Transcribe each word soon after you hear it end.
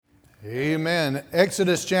Amen.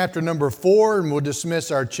 Exodus chapter number 4, and we'll dismiss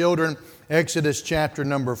our children. Exodus chapter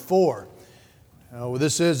number 4.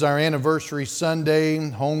 This is our anniversary Sunday,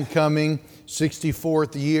 homecoming,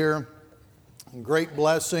 64th year. Great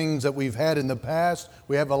blessings that we've had in the past.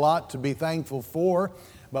 We have a lot to be thankful for,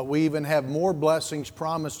 but we even have more blessings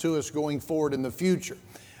promised to us going forward in the future.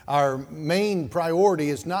 Our main priority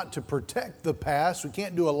is not to protect the past. We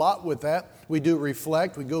can't do a lot with that. We do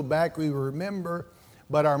reflect, we go back, we remember.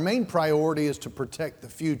 But our main priority is to protect the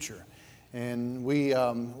future. And we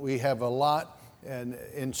have a lot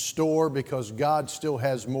in store because God still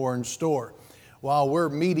has more in store. While we're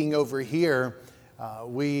meeting over here,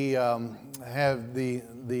 we have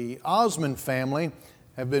the Osmond family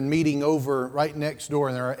have been meeting over right next door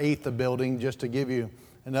in our 8th building, just to give you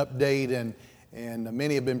an update. And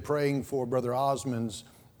many have been praying for Brother Osmond's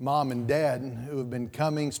mom and dad who have been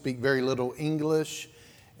coming, speak very little English.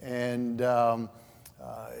 And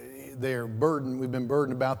they're burdened. We've been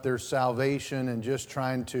burdened about their salvation and just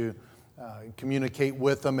trying to communicate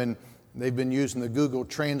with them. And they've been using the Google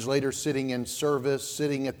Translator, sitting in service,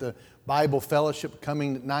 sitting at the Bible Fellowship,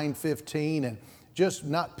 coming at 9:15, and just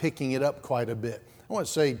not picking it up quite a bit. I want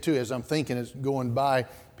to say, too, as I'm thinking, as going by,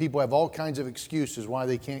 people have all kinds of excuses why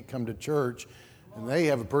they can't come to church. And they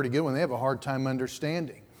have a pretty good one. They have a hard time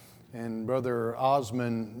understanding. And Brother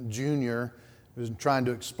Osmond Jr. was trying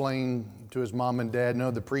to explain to his mom and dad, no,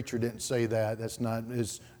 the preacher didn't say that. That's not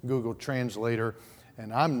his Google Translator.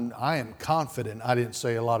 And I am confident I didn't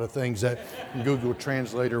say a lot of things that Google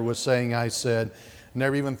Translator was saying I said.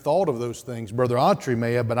 Never even thought of those things. Brother Autry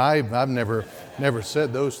may have, but I've never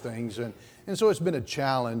said those things. And so it's been a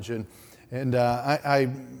challenge. And I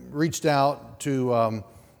reached out to a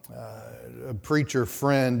preacher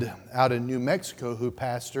friend out in New Mexico who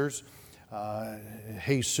pastors,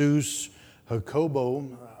 Jesus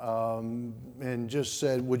Jacobo, and just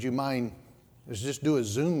said, would you mind, let's just do a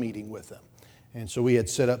Zoom meeting with them. And so we had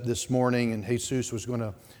set up this morning, and Jesus was going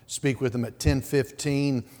to speak with them at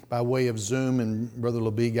 10:15 by way of Zoom, and Brother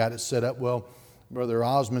LeBee got it set up. Well, Brother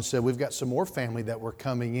Osmond said, we've got some more family that were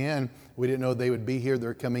coming in. We didn't know they would be here.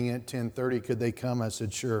 They're coming in at 10:30. Could they come? I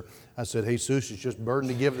said, sure. I said, Jesus is just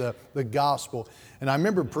burdened to give the gospel. And I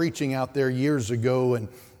remember preaching out there years ago in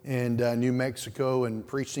New Mexico and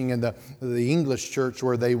preaching in the English church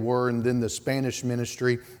where they were, and then the Spanish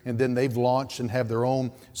ministry, and then they've launched and have their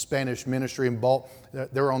own Spanish ministry and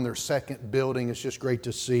they're on their second building. It's just great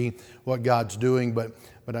to see what God's doing. But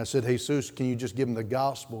I said, Jesus, can you just give them the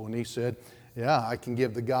gospel? And he said, yeah, I can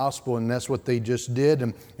give the gospel. And that's what they just did.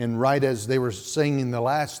 And right as they were singing the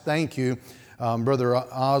last thank you, Brother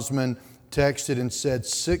Osmond texted and said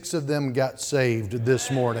 6 of them got saved this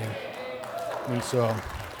morning. And so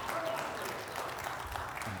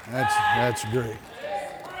that's great.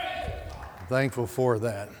 I'm thankful for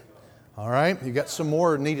that. All right, you got some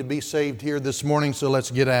more need to be saved here this morning, so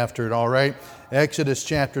let's get after it, all right? Exodus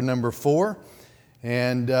chapter number 4.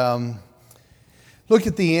 And look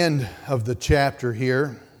at the end of the chapter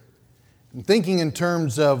here. I'm thinking in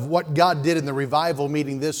terms of what God did in the revival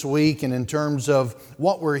meeting this week, and in terms of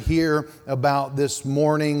what we're here about this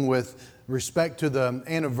morning with respect to the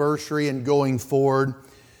anniversary and going forward.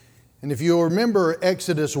 And if you remember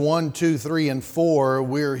Exodus 1, 2, 3, and 4,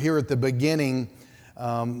 we're here at the beginning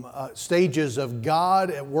stages of God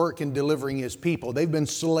at work in delivering His people. They've been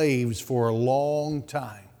slaves for a long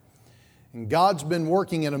time. And God's been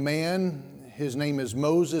working in a man, his name is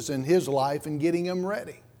Moses, in his life and getting him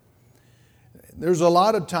ready. There's a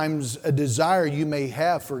lot of times a desire you may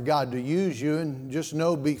have for God to use you, and just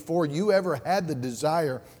know before you ever had the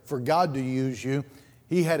desire for God to use you,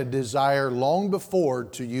 He had a desire long before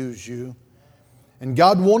to use you. And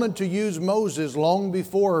God wanted to use Moses long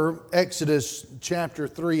before Exodus chapter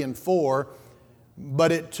 3 and 4,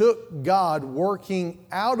 but it took God working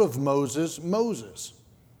out of Moses.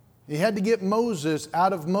 He had to get Moses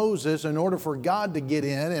out of Moses in order for God to get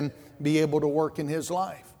in and be able to work in his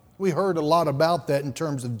life. We heard a lot about that in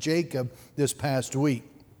terms of Jacob this past week.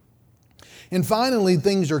 And finally,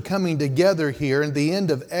 things are coming together here in the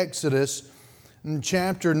end of Exodus in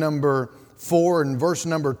chapter number 4 and verse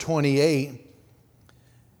number 28.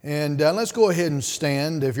 And let's go ahead and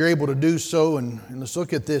stand if you're able to do so, and let's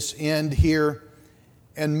look at this end here.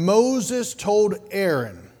 And Moses told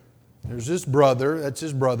Aaron, there's his brother, that's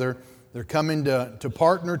his brother, they're coming to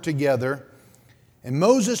partner together. And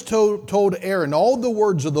Moses told Aaron all the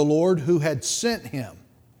words of the Lord who had sent him,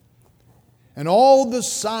 and all the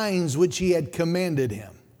signs which He had commanded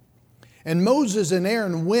him. And Moses and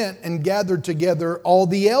Aaron went and gathered together all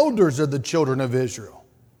the elders of the children of Israel.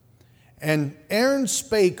 And Aaron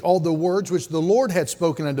spake all the words which the Lord had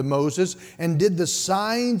spoken unto Moses, and did the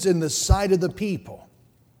signs in the sight of the people.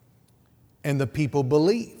 And the people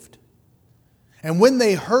believed. And when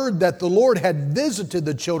they heard that the Lord had visited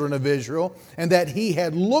the children of Israel, and that He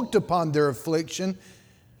had looked upon their affliction,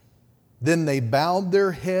 then they bowed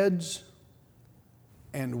their heads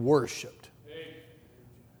and worshiped.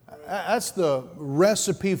 That's the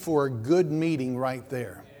recipe for a good meeting right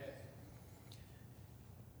there.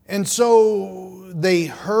 And so they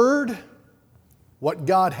heard what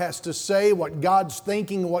God has to say, what God's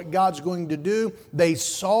thinking, what God's going to do. They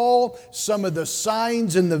saw some of the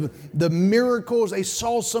signs and the miracles. They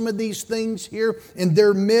saw some of these things here in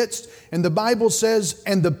their midst. And the Bible says,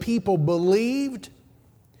 and the people believed.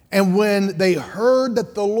 And when they heard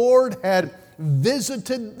that the Lord had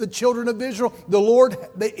visited the children of Israel, the Lord,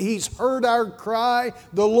 He's heard our cry.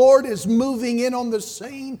 The Lord is moving in on the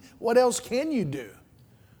scene. What else can you do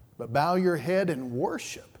but bow your head and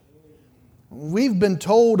worship? We've been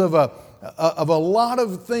told of a lot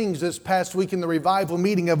of things this past week in the revival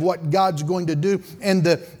meeting of what God's going to do. And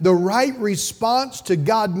the right response to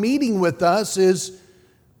God meeting with us is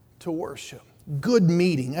to worship. Good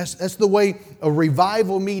meeting. That's the way a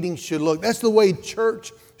revival meeting should look. That's the way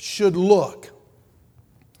church should look.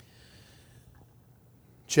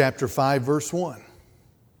 Chapter 5, verse 1.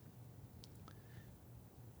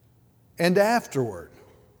 And afterward,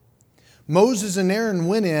 Moses and Aaron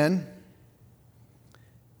went in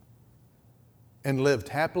and lived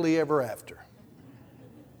happily ever after.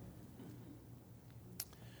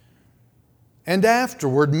 And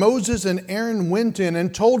afterward, Moses and Aaron went in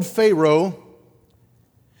and told Pharaoh,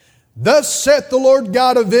 Thus saith the Lord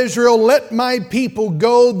God of Israel, Let my people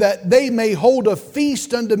go, that they may hold a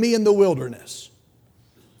feast unto me in the wilderness.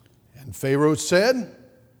 And Pharaoh said,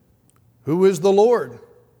 Who is the Lord,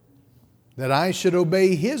 that I should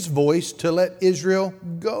obey His voice to let Israel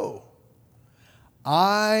go?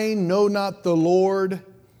 I know not the Lord,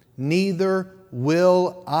 neither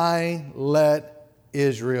will I let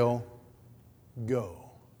Israel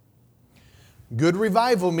go. Good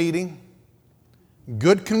revival meeting.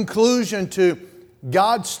 Good conclusion to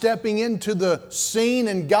God stepping into the scene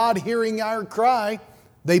and God hearing our cry.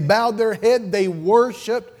 They bowed their head, they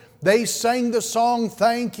worshiped, they sang the song,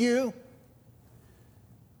 Thank You.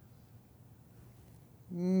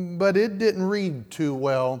 But it didn't read too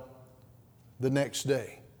well the next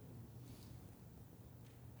day.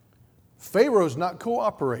 Pharaoh's not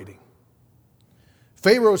cooperating.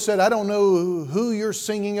 Pharaoh said, I don't know who you're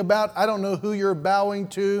singing about. I don't know who you're bowing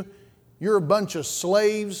to. You're a bunch of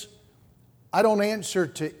slaves. I don't answer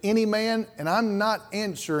to any man, and I'm not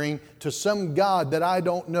answering to some God that I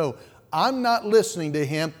don't know. I'm not listening to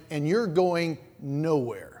him, and you're going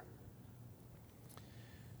nowhere.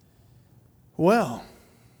 Well,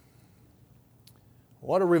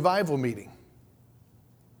 what a revival meeting.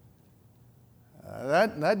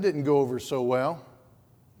 That didn't go over so well.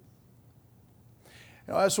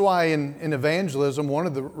 That's why in evangelism, one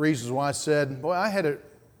of the reasons why I said, boy, I had it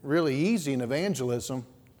really easy in evangelism.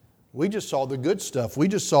 We just saw the good stuff. We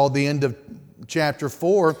just saw the end of chapter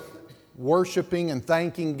 4, worshiping and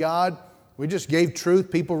thanking God. We just gave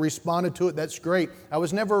truth. People responded to it. That's great. I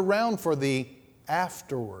was never around for the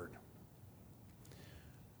afterward.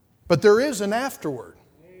 But there is an afterward.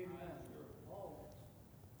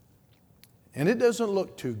 And it doesn't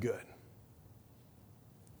look too good.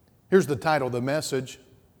 Here's the title of the message.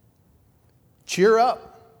 Cheer up.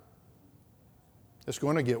 It's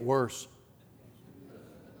going to get worse.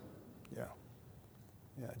 Yeah.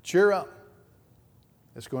 Cheer up.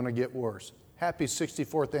 It's going to get worse. Happy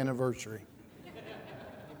 64th anniversary.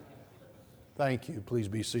 Thank you. Please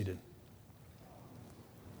be seated.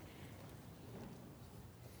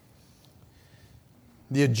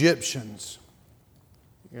 The Egyptians.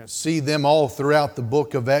 You're going to see them all throughout the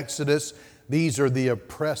book of Exodus. These are the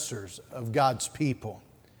oppressors of God's people.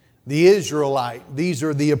 The Israelite, these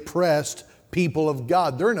are the oppressed people of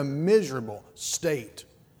God. They're in a miserable state.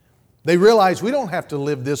 They realize we don't have to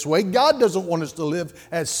live this way. God doesn't want us to live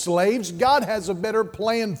as slaves. God has a better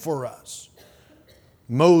plan for us.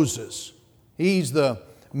 Moses, he's the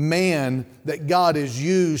man that God has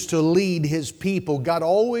used to lead His people. God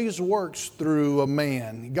always works through a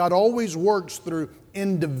man. God always works through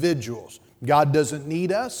individuals. God doesn't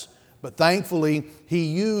need us, but thankfully He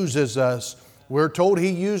uses us. We're told He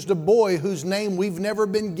used a boy whose name we've never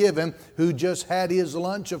been given, who just had his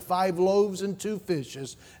lunch of 5 loaves and 2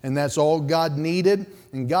 fishes. And that's all God needed.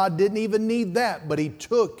 And God didn't even need that, but He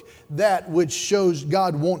took that which shows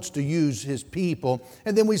God wants to use His people.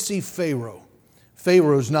 And then we see Pharaoh.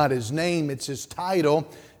 Pharaoh's not his name, it's his title.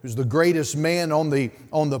 He was the greatest man on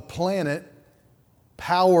the planet,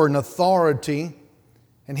 power and authority.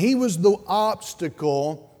 And he was the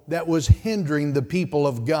obstacle that was hindering the people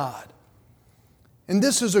of God. And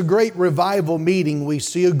this is a great revival meeting. We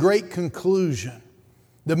see a great conclusion.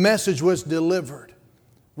 The message was delivered.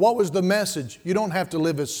 What was the message? You don't have to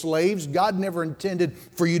live as slaves. God never intended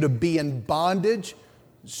for you to be in bondage.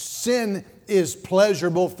 Sin is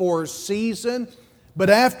pleasurable for a season, but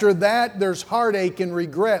after that there's heartache and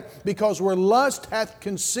regret, because where lust hath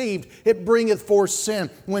conceived, it bringeth forth sin.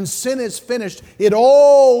 When sin is finished, it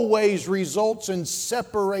always results in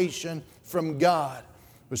separation from God.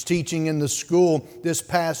 I was teaching in the school this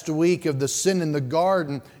past week of the sin in the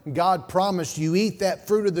garden. God promised, you eat that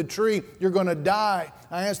fruit of the tree, you're going to die.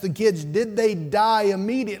 I asked the kids, did they die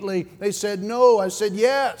immediately? They said no. I said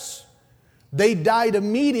yes. They died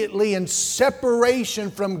immediately in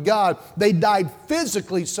separation from God. They died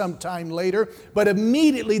physically sometime later, but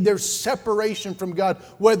immediately there's separation from God.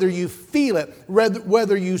 Whether you feel it,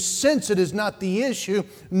 whether you sense it is not the issue.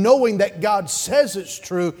 Knowing that God says it's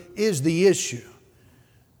true is the issue.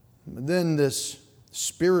 But then this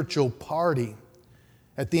spiritual party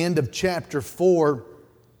at the end of chapter 4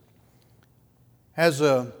 has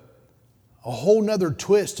a whole nother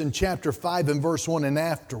twist in chapter 5 and verse 1 and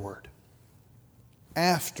afterward.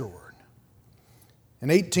 In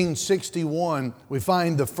 1861, we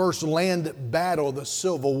find the first land battle, the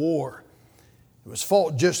Civil War. It was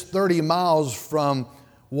fought just 30 miles from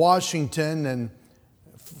Washington, and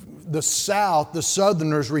the South, the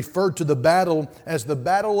Southerners, referred to the battle as the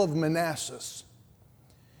Battle of Manassas.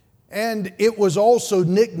 And it was also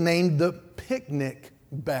nicknamed the Picnic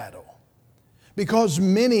Battle, because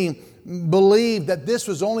many believed that this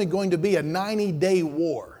was only going to be a 90-day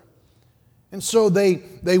war. And so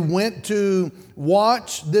they went to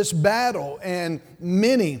watch this battle, and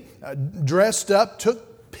many dressed up,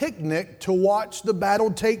 took picnic to watch the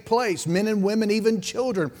battle take place. Men and women, even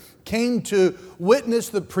children, came to witness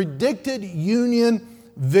the predicted Union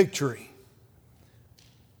victory.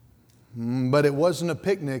 But it wasn't a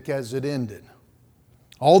picnic as it ended.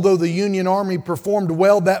 Although the Union Army performed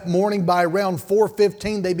well that morning, by around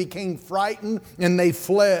 4:15 they became frightened and they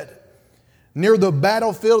fled. Near the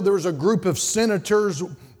battlefield, there was a group of senators.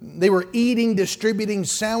 They were eating, distributing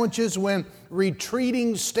sandwiches when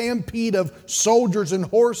retreating stampede of soldiers and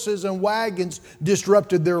horses and wagons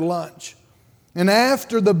disrupted their lunch. And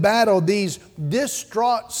after the battle, these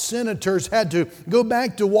distraught senators had to go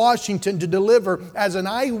back to Washington to deliver as an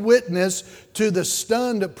eyewitness to the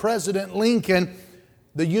stunned President Lincoln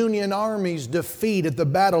the Union Army's defeat at the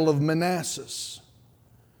Battle of Manassas.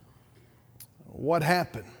 What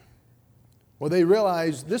happened? Well, they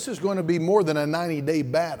realized this is going to be more than a 90-day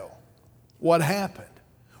battle. What happened?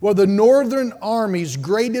 Well, the Northern Army's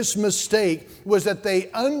greatest mistake was that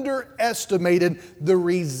they underestimated the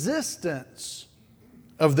resistance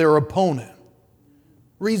of their opponent.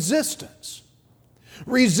 Resistance.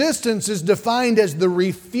 Resistance is defined as the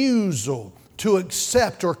refusal to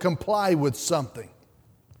accept or comply with something.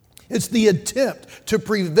 It's the attempt to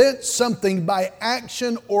prevent something by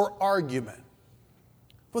action or argument.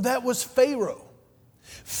 Well, that was Pharaoh.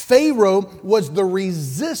 Pharaoh was the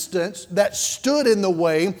resistance that stood in the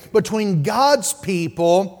way between God's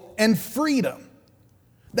people and freedom.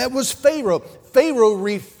 That was Pharaoh. Pharaoh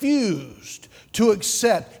refused to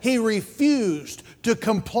accept. He refused to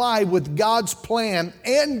comply with God's plan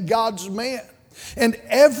and God's man. And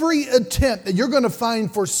every attempt that you're going to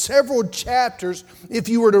find for several chapters, if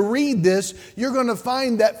you were to read this, you're going to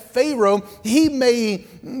find that Pharaoh, he may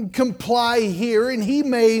comply here and he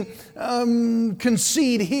may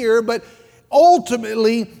concede here, but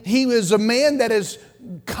ultimately he was a man that is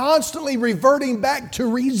constantly reverting back to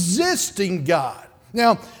resisting God.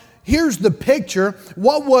 Now, here's the picture.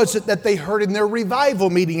 What was it that they heard in their revival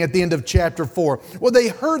meeting at the end of chapter 4? Well, they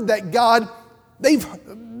heard that God,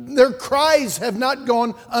 their cries have not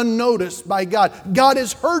gone unnoticed by God. God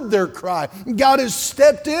has heard their cry. God has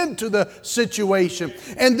stepped into the situation.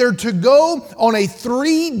 And they're to go on a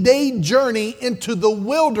 3-day journey into the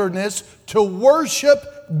wilderness to worship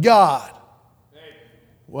God.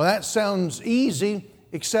 Well, that sounds easy,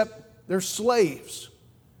 except they're slaves.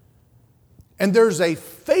 And there's a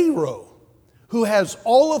Pharaoh who has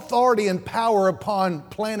all authority and power upon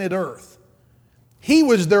planet Earth. He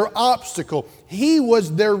was their obstacle. He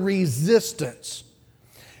was their resistance.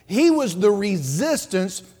 He was the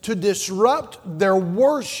resistance to disrupt their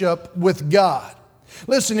worship with God.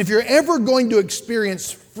 Listen, if you're ever going to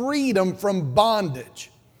experience freedom from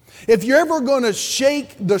bondage, if you're ever going to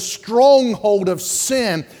shake the stronghold of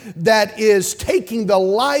sin that is taking the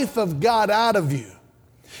life of God out of you,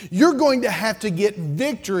 You're going to have to get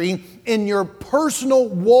victory in your personal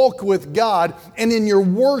walk with God and in your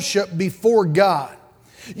worship before God.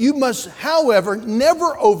 You must, however,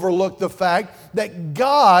 never overlook the fact that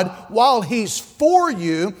God, while He's for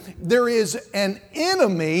you, there is an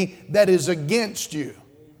enemy that is against you.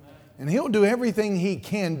 And He'll do everything He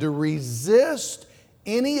can to resist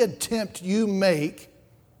any attempt you make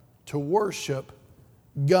to worship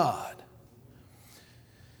God.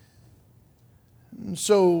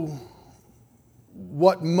 So,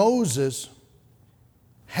 what Moses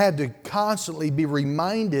had to constantly be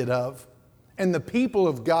reminded of, and the people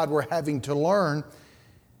of God were having to learn,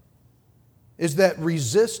 is that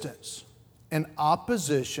resistance and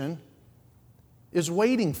opposition is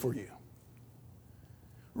waiting for you.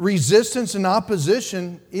 Resistance and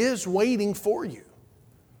opposition is waiting for you.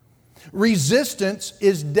 Resistance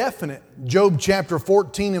is definite. Job chapter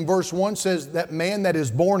 14 and verse 1 says that man that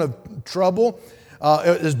is born of trouble,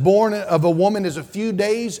 is born of a woman is a few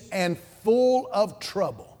days and full of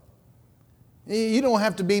trouble. You don't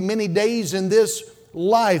have to be many days in this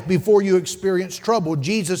life before you experience trouble.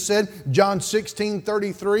 Jesus said, John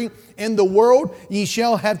 16:33, in the world ye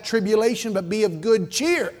shall have tribulation, but be of good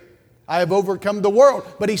cheer. I have overcome the world.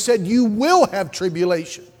 But He said, you will have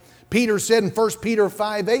tribulation. Peter said in 1 Peter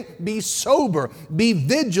 5:8, be sober, be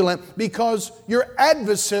vigilant, because your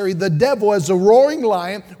adversary, the devil, as a roaring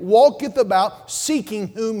lion, walketh about seeking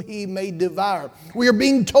whom he may devour. We are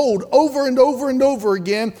being told over and over and over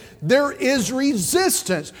again, there is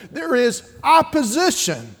resistance, there is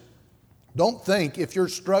opposition. Don't think if you're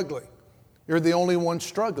struggling, you're the only one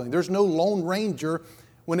struggling. There's no lone ranger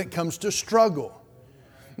when it comes to struggle.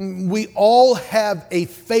 We all have a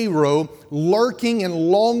Pharaoh lurking and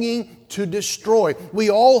longing to destroy. We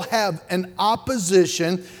all have an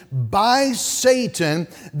opposition by Satan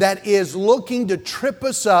that is looking to trip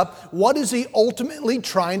us up. What is he ultimately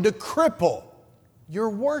trying to cripple? Your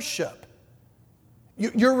worship,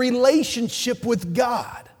 your relationship with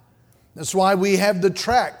God. That's why we have the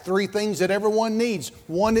tract, 3 things that everyone needs.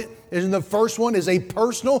 The first one is a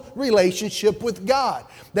personal relationship with God.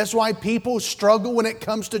 That's why people struggle when it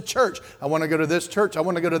comes to church. I want to go to this church. I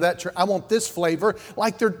want to go to that church. I want this flavor.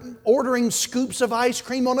 Like they're ordering scoops of ice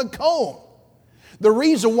cream on a cone. The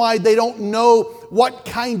reason why they don't know what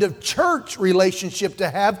kind of church relationship to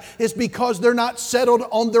have is because they're not settled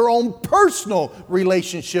on their own personal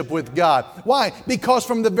relationship with God. Why? Because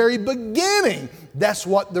from the very beginning, that's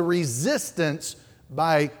what the resistance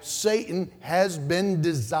by Satan has been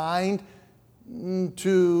designed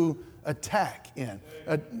to attack in.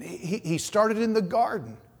 He started in the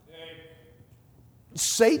garden.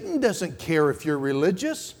 Satan doesn't care if you're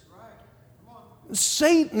religious.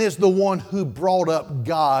 Satan is the one who brought up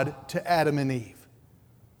God to Adam and Eve.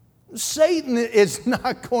 Satan is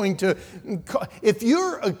not going to, if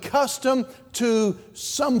you're accustomed to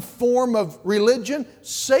some form of religion,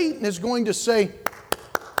 Satan is going to say,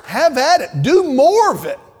 have at it, do more of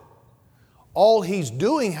it. All he's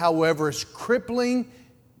doing, however, is crippling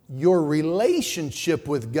your relationship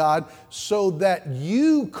with God so that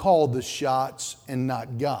you call the shots and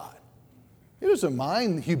not God. He doesn't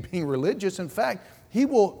mind you being religious. In fact, he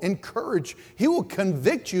will encourage, he will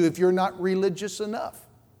convict you if you're not religious enough.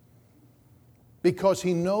 Because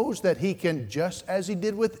he knows that he can, just as he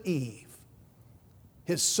did with Eve,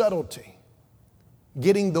 his subtlety,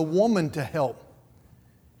 getting the woman to help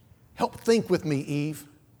think with me, Eve.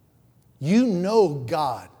 You know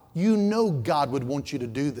God. You know God would want you to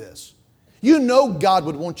do this. You know God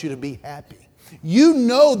would want you to be happy. You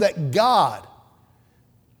know that God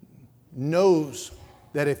knows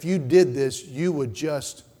that if you did this, you'd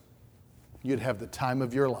have the time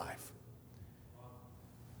of your life.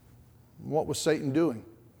 What was Satan doing?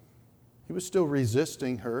 He was still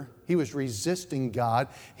resisting her. He was resisting God.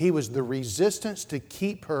 He was the resistance to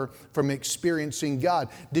keep her from experiencing God.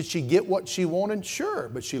 Did she get what she wanted? Sure,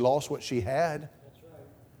 but she lost what she had. That's right.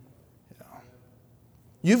 Yeah.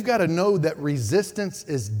 You've got to know that resistance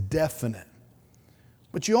is definite.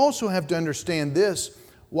 But you also have to understand this.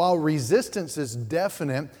 While resistance is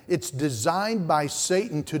definite, it's designed by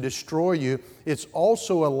Satan to destroy you. It's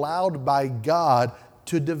also allowed by God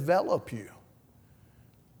to develop you.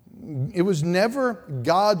 It was never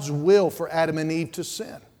God's will for Adam and Eve to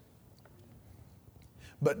sin.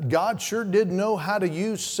 But God sure did know how to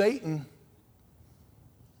use Satan.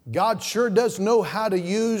 God sure does know how to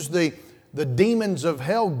use the demons of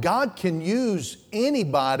hell. God can use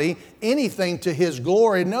anybody, anything to His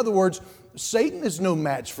glory. In other words, Satan is no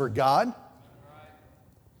match for God.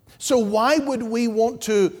 So why would we want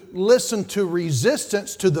to listen to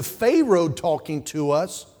resistance to the Pharaoh talking to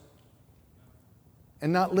us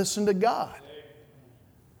and not listen to God?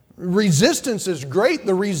 Resistance is great.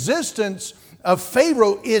 The resistance of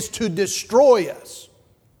Pharaoh is to destroy us.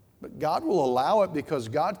 But God will allow it because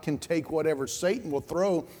God can take whatever Satan will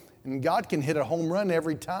throw, and God can hit a home run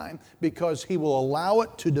every time because He will allow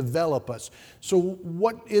it to develop us. So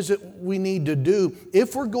what is it we need to do?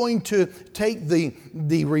 If we're going to take the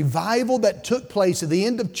revival that took place at the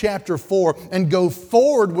end of chapter 4 and go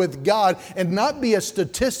forward with God and not be a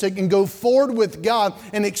statistic and go forward with God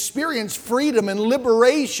and experience freedom and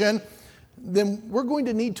liberation, then we're going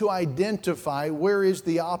to need to identify where is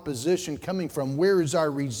the opposition coming from. Where is our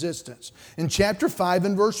resistance? In chapter 5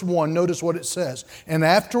 and verse 1, notice what it says. And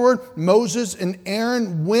afterward, Moses and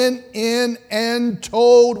Aaron went in and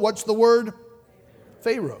told, what's the word?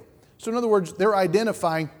 Pharaoh. So in other words, they're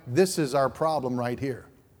identifying this is our problem right here.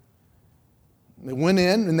 They went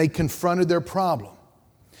in and they confronted their problem.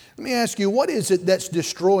 Let me ask you, what is it that's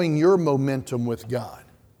destroying your momentum with God?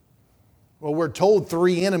 Well, we're told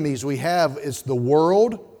 3 enemies we have. It's the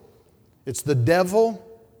world, it's the devil,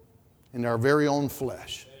 and our very own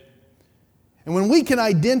flesh. And when we can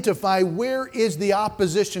identify where is the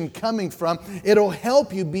opposition coming from, it'll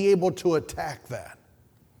help you be able to attack that.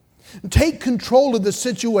 Take control of the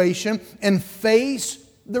situation and face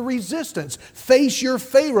the resistance. Face your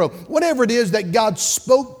Pharaoh. Whatever it is that God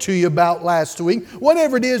spoke to you about last week,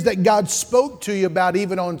 whatever it is that God spoke to you about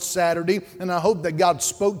even on Saturday, and I hope that God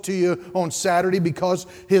spoke to you on Saturday because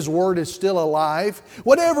His Word is still alive.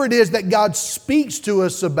 Whatever it is that God speaks to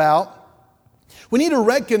us about, we need to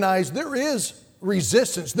recognize there is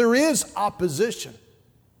resistance, there is opposition.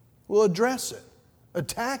 We'll address it,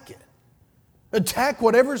 attack it. Attack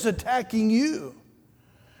whatever's attacking you.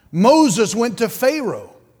 Moses went to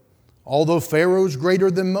Pharaoh, although Pharaoh's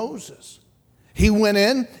greater than Moses. He went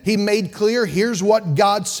in, he made clear, here's what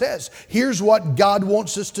God says. Here's what God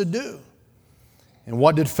wants us to do. And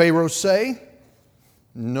what did Pharaoh say?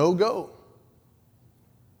 No go.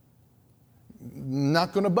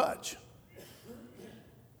 Not going to budge.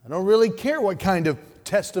 I don't really care what kind of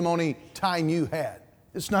testimony time you had.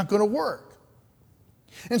 It's not going to work.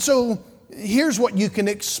 And so here's what you can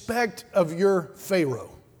expect of your Pharaoh.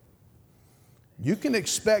 You can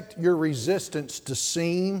expect your resistance to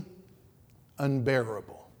seem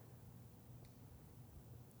unbearable.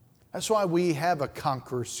 That's why we have a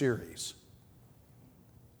Conqueror series.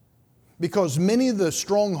 Because many of the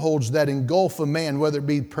strongholds that engulf a man, whether it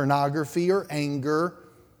be pornography or anger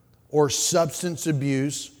or substance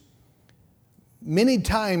abuse, many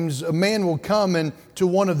times a man will come into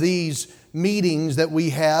one of these meetings that we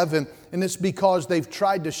have, and it's because they've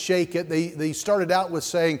tried to shake it. They started out with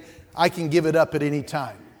saying, I can give it up at any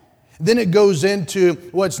time. Then it goes into,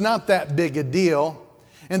 well, it's not that big a deal.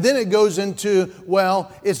 And then it goes into, well,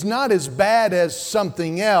 it's not as bad as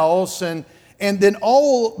something else. And then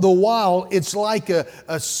all the while, it's like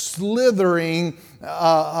a slithering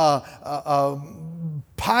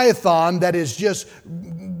python that is just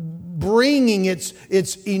bringing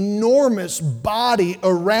its enormous body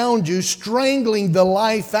around you, strangling the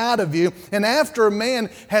life out of you. And after a man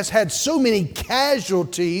has had so many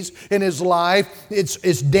casualties in his life,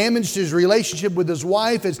 it's damaged his relationship with his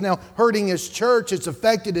wife, it's now hurting his church, it's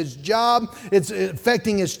affected his job, it's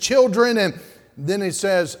affecting his children, and then he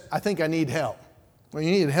says, I think I need help. Well, you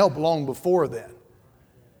needed help long before then.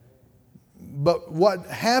 But what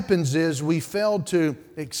happens is we fail to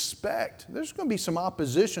expect there's going to be some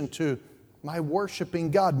opposition to my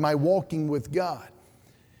worshiping God, my walking with God.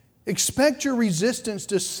 Expect your resistance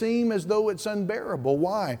to seem as though it's unbearable.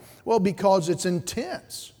 Why? Well, because it's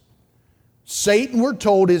intense. Satan, we're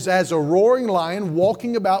told, is as a roaring lion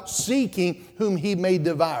walking about seeking whom he may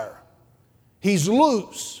devour. He's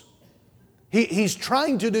loose. He's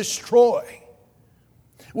trying to destroy.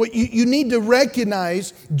 Well, you need to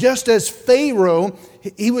recognize, just as Pharaoh,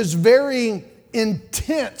 he was very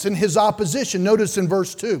intense in his opposition. Notice in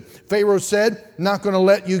verse 2, Pharaoh said, not going to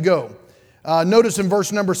let you go. Notice in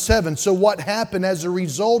verse number 7, so what happened as a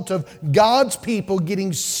result of God's people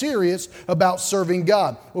getting serious about serving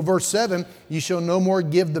God? Well, verse 7, you shall no more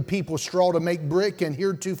give the people straw to make brick, and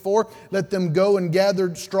heretofore let them go and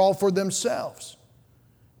gather straw for themselves.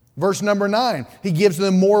 Verse number 9, he gives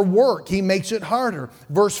them more work. He makes it harder.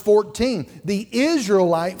 Verse 14, the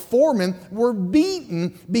Israelite foremen were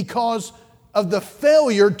beaten because of the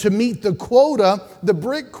failure to meet the quota, the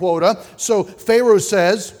brick quota. So Pharaoh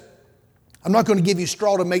says, I'm not going to give you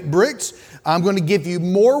straw to make bricks. I'm going to give you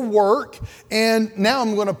more work. And now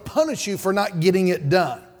I'm going to punish you for not getting it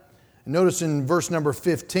done. Notice in verse number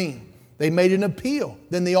 15, they made an appeal.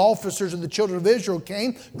 Then the officers of the children of Israel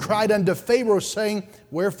came, cried unto Pharaoh, saying,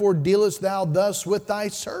 wherefore dealest thou thus with thy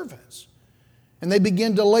servants? And they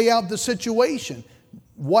began to lay out the situation.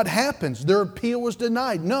 what happens? Their appeal was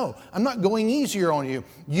denied. No, I'm not going easier on you.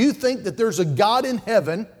 You think that there's a God in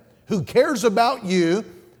heaven who cares about you,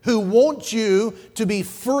 who wants you to be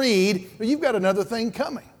freed, but you've got another thing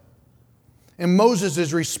coming. And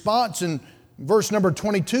Moses' response in verse number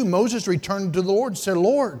 22, Moses returned to the Lord and said,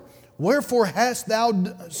 Lord, wherefore hast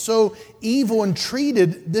thou so evil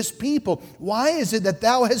entreated this people? Why is it that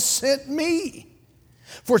thou hast sent me?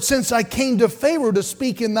 For since I came to Pharaoh to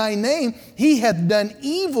speak in thy name, he hath done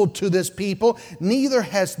evil to this people, neither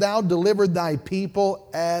hast thou delivered thy people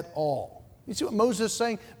at all. You see what Moses is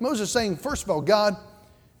saying? Moses is saying, first of all, God,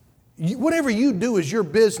 whatever you do is your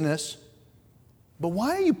business, but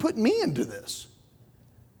why are you putting me into this?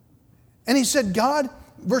 And he said, God,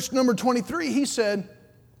 verse number 23, he said,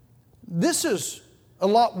 this is a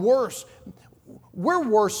lot worse. We're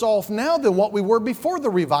worse off now than what we were before the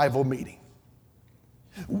revival meeting.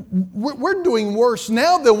 We're doing worse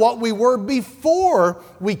now than what we were before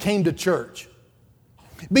we came to church.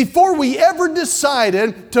 Before we ever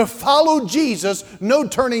decided to follow Jesus, no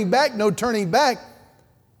turning back, no turning back.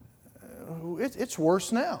 It's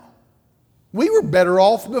worse now. We were better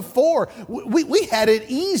off before. We had it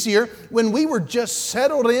easier when we were just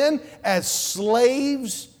settled in as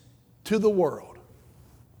slaves to the world.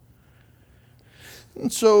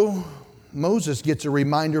 And so Moses gets a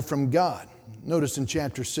reminder from God. Notice in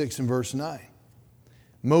chapter 6 and verse 9.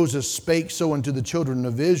 Moses spake so unto the children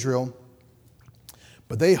of Israel,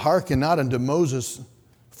 but they hearkened not unto Moses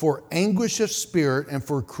for anguish of spirit and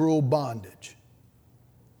for cruel bondage.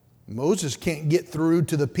 Moses can't get through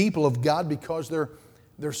to the people of God because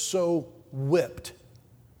they're so whipped.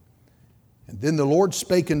 And then the Lord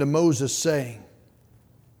spake unto Moses, saying,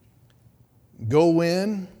 Go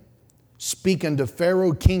in, speak unto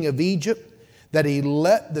Pharaoh, king of Egypt, that he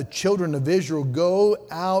let the children of Israel go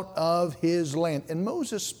out of his land. And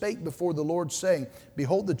Moses spake before the Lord, saying,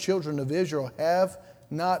 Behold, the children of Israel have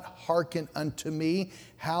not hearkened unto me.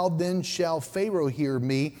 How then shall Pharaoh hear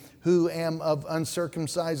me, who am of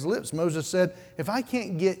uncircumcised lips? Moses said, if I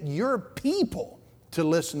can't get your people to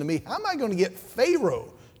listen to me, how am I going to get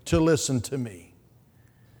Pharaoh to listen to me?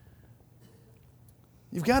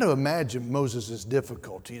 You've got to imagine Moses'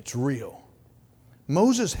 difficulty. It's real.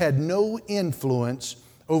 Moses had no influence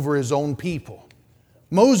over his own people.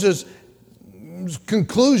 Moses'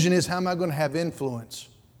 conclusion is, how am I going to have influence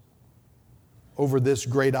over this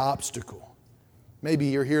great obstacle? Maybe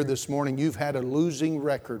you're here this morning, you've had a losing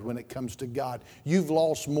record when it comes to God. You've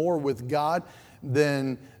lost more with God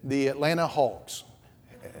than the Atlanta Hawks.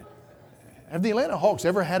 Have the Atlanta Hawks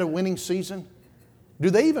ever had a winning season? Do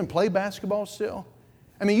they even play basketball still?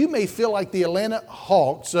 I mean, you may feel like the Atlanta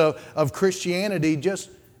Hawks of Christianity,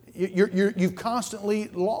 just you've constantly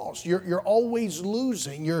lost. You're always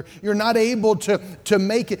losing. You're not able to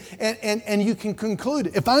make it. And you can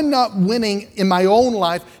conclude, if I'm not winning in my own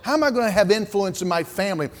life, how am I going to have influence in my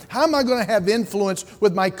family? How am I going to have influence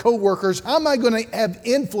with my coworkers? How am I going to have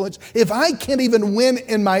influence if I can't even win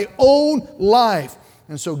in my own life?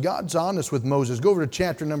 And so God's honest with Moses. Go over to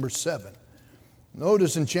chapter number 7.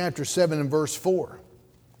 Notice in chapter 7 and verse 4.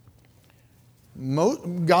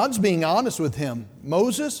 God's being honest with him.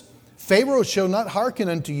 Moses, Pharaoh shall not hearken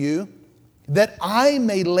unto you, that I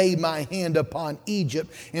may lay my hand upon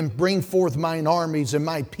Egypt and bring forth mine armies and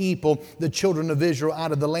my people, the children of Israel,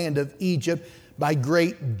 out of the land of Egypt by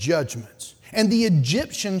great judgments. And the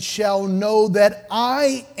Egyptians shall know that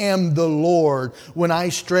I am the Lord when I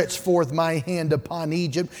stretch forth my hand upon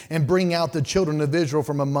Egypt and bring out the children of Israel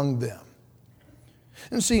from among them.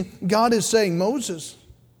 And see, God is saying, Moses,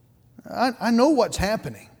 I know what's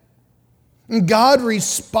happening. And God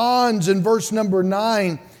responds in verse number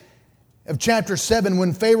 9 of chapter 7,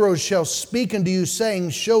 when Pharaoh shall speak unto you, saying,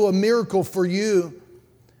 show a miracle for you.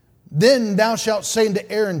 Then thou shalt say unto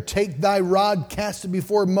Aaron, take thy rod, cast it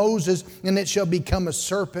before Moses, and it shall become a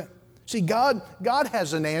serpent. See, God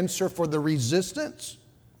has an answer for the resistance.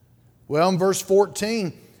 Well, in verse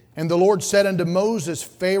 14, and the Lord said unto Moses,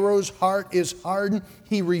 Pharaoh's heart is hardened,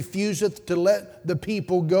 he refuseth to let the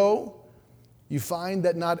people go. You find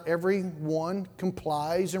that not everyone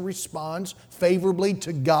complies and responds favorably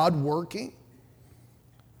to God working.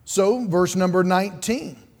 So, verse number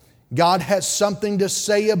 19, God has something to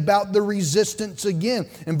say about the resistance again.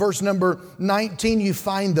 In verse number 19, you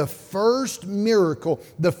find the first miracle,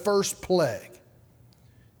 the first plague.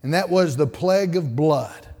 And that was the plague of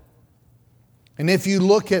blood. And if you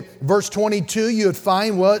look at verse 22, you would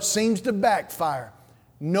find, well, it seems to backfire.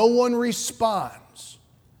 No one responds.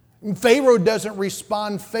 Pharaoh doesn't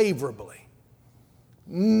respond favorably.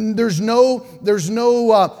 There's no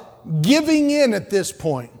giving in at this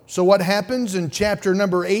point. So what happens in chapter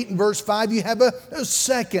number 8 and verse 5? You have a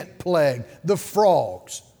second plague, the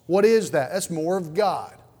frogs. What is that? That's more of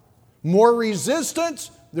God. More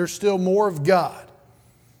resistance, there's still more of God.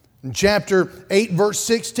 In chapter 8 verse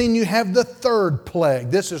 16, you have the third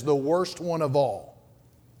plague. This is the worst one of all.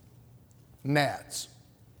 Gnats.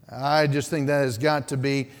 I just think that has got to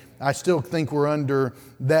be, I still think we're under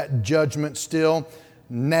that judgment still.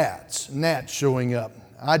 Gnats showing up.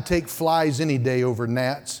 I'd take flies any day over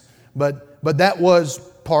gnats, but that was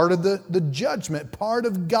part of the judgment, part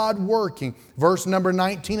of God working. Verse number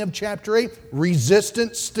 19 of chapter 8,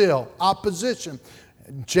 resistance still, opposition.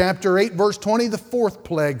 Chapter 8 verse 20, the fourth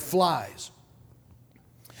plague, flies.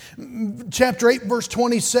 Chapter 8 verse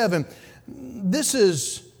 27, this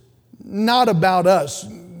is not about us.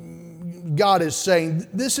 God is saying,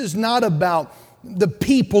 this is not about the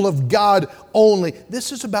people of God only.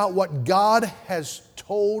 This is about what God has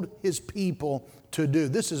told His people to do.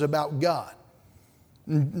 This is about God.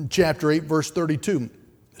 In chapter 8, verse 32,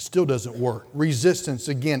 it still doesn't work. Resistance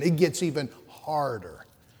again, it gets even harder.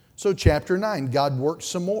 So chapter 9, God works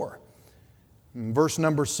some more. In verse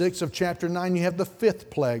number 6 of chapter 9, you have the fifth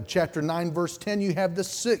plague. Chapter 9, verse 10, you have the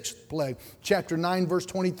sixth plague. Chapter 9, verse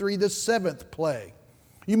 23, the seventh plague.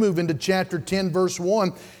 You move into chapter 10, verse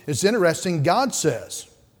 1. It's interesting. God says,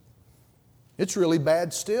 it's really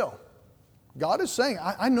bad still. God is saying,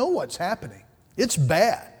 I know what's happening. It's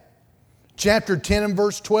bad. Chapter 10 and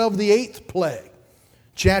verse 12, the eighth plague.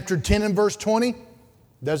 Chapter 10 and verse 20,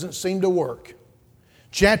 doesn't seem to work.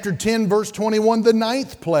 Chapter 10, verse 21, the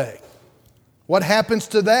ninth plague. What happens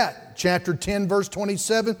to that? Chapter 10, verse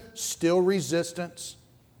 27, still resistance.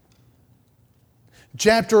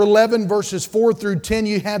 Chapter 11, verses 4 through 10,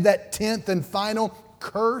 you have that 10th and final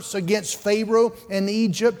curse against Pharaoh and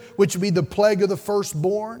Egypt, which would be the plague of the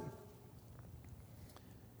firstborn.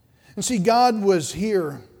 And see, God was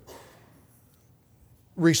here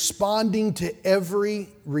responding to every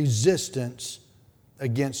resistance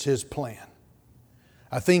against His plan.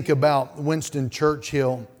 I think about Winston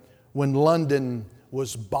Churchill when London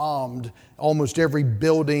was bombed. Almost every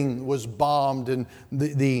building was bombed, and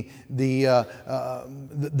the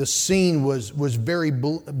scene was very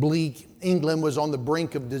bleak. England was on the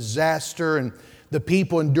brink of disaster, and the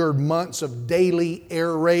people endured months of daily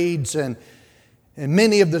air raids, and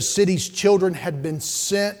many of the city's children had been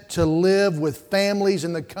sent to live with families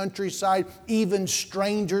in the countryside, even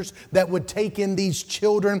strangers that would take in these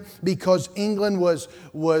children because England was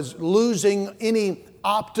losing any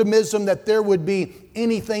optimism that there would be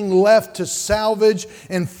anything left to salvage,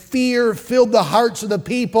 and fear filled the hearts of the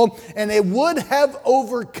people, and it would have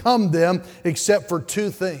overcome them except for two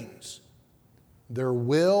things: their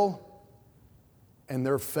will and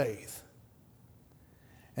their faith.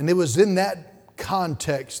 And it was in that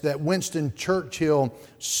context that Winston Churchill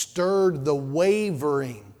stirred the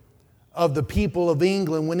wavering of the people of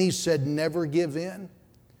England when he said, never give in,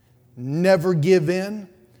 never give in,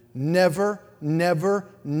 never, never,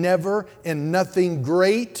 never, and nothing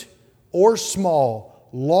great or small,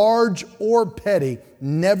 large or petty,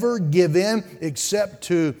 never give in except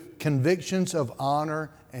to convictions of honor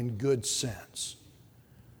and good sense.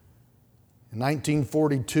 In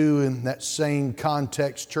 1942, in that same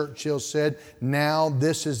context, Churchill said, now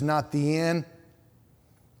this is not the end.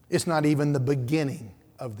 It's not even the beginning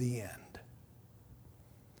of the end.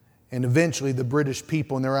 And eventually the British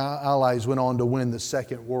people and their allies went on to win the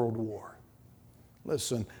Second World War.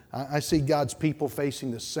 Listen, I see God's people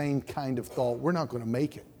facing the same kind of thought. We're not going to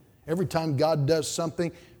make it. Every time God does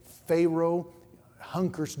something, Pharaoh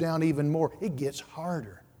hunkers down even more. It gets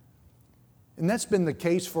harder. And that's been the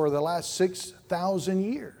case for the last 6,000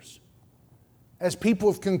 years. As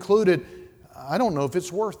people have concluded, I don't know if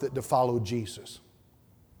it's worth it to follow Jesus.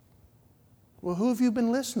 Well, who have you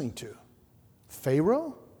been listening to?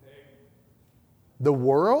 Pharaoh? The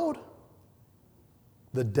world?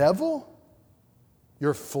 The devil?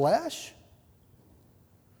 Your flesh?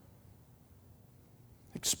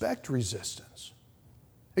 Expect resistance.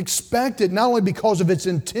 Expect it not only because of its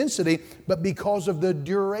intensity, but because of the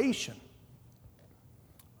duration.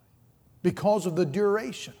 Because of the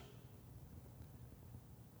duration.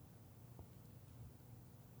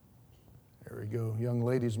 There we go. Young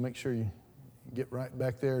ladies, make sure you get right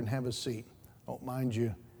back there and have a seat. Don't mind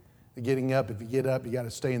you getting up. If you get up, you got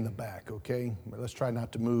to stay in the back, okay? But let's try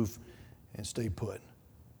not to move and stay put.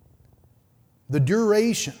 The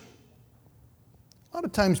duration. A lot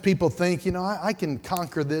of times people think, I can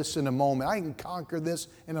conquer this in a moment. I can conquer this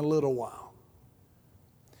in a little while.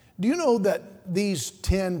 Do you know that these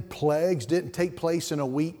 10 plagues didn't take place in a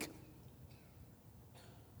week?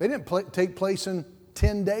 They didn't take place in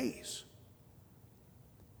 10 days.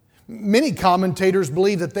 Many commentators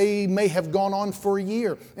believe that they may have gone on for a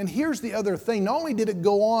year. And here's the other thing. Not only did it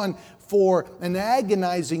go on for an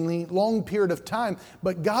agonizingly long period of time,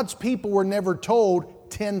 but God's people were never told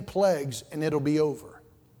 10 plagues and it'll be over.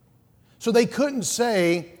 So they couldn't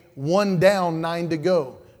say 1 down, 9 to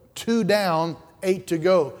go, 2 down, 8 to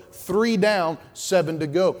go, 3 down, 7 to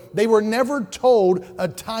go. They were never told a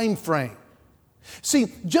time frame. See,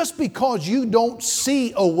 just because you don't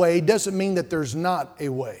see a way doesn't mean that there's not a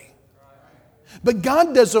way. But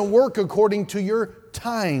God doesn't work according to your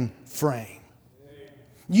time frame.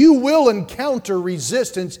 You will encounter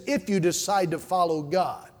resistance if you decide to follow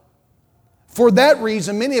God. For that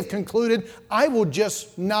reason, many have concluded, I will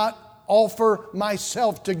just not offer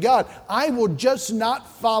myself to God. I will just not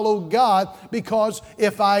follow God, because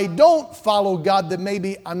if I don't follow God, then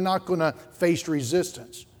maybe I'm not going to face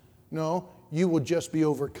resistance. No, you will just be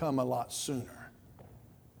overcome a lot sooner.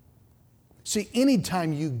 See,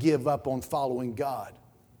 anytime you give up on following God,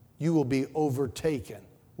 you will be overtaken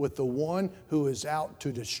with the one who is out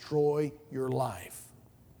to destroy your life.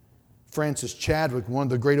 Frances Chadwick, one of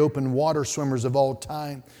the great open water swimmers of all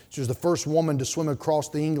time, she was the first woman to swim across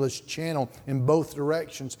the English Channel in both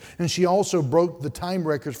directions. And she also broke the time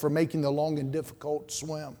records for making the long and difficult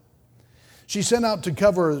swim. She set out to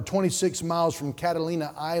cover 26 miles from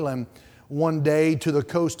Catalina Island one day to the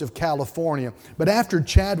coast of California. But after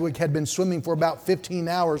Chadwick had been swimming for about 15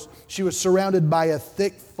 hours, she was surrounded by a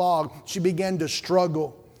thick fog. She began to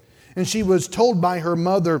struggle. And she was told by her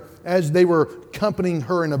mother, as they were accompanying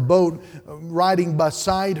her in a boat, riding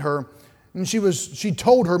beside her, and she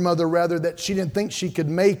told her mother rather that she didn't think she could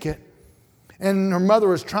make it. And her mother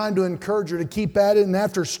was trying to encourage her to keep at it, and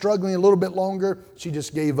after struggling a little bit longer, she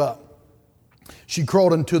just gave up. She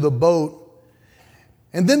crawled into the boat.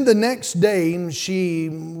 And then the next day, she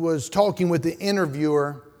was talking with the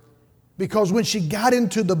interviewer, because when she got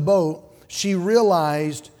into the boat, she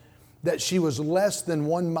realized that she was less than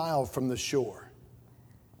 1 mile from the shore.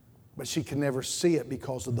 But she could never see it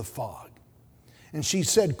because of the fog. And she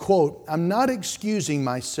said, quote, I'm not excusing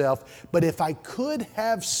myself, but if I could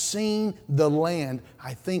have seen the land,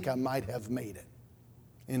 I think I might have made it.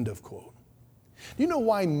 End of quote. Do you know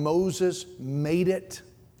why Moses made it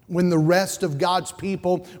when the rest of God's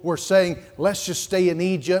people were saying, let's just stay in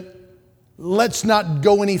Egypt? Let's not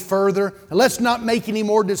go any further. Let's not make any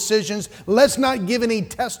more decisions. Let's not give any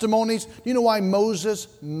testimonies. Do you know why Moses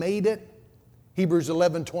made it? Hebrews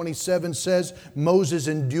 11:27 says, Moses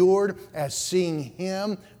endured as seeing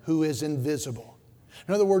Him who is invisible.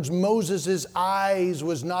 In other words, Moses' eyes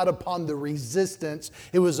was not upon the resistance.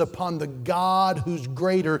 It was upon the God who's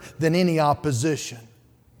greater than any opposition.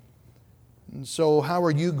 And so how are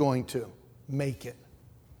you going to make it?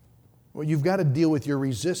 Well, you've got to deal with your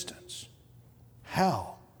resistance.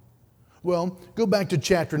 How? Well, go back to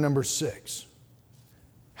chapter number 6.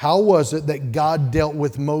 How was it that God dealt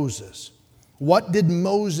with Moses? What did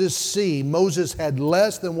Moses see? Moses had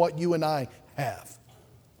less than what you and I have.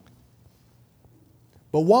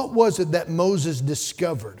 But what was it that Moses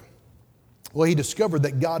discovered? Well, he discovered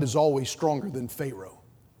that God is always stronger than Pharaoh.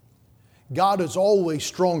 God is always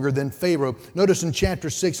stronger than Pharaoh. Notice in chapter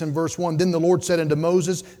 6 and verse 1, then the Lord said unto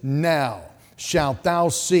Moses, now shalt thou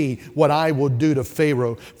see what I will do to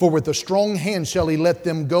Pharaoh. For with a strong hand shall he let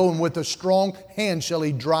them go, and with a strong hand shall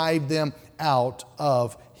he drive them out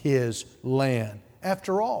of his land.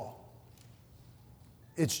 After all,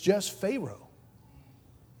 it's just Pharaoh.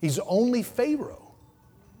 He's only Pharaoh.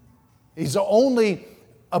 He's only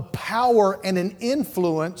a power and an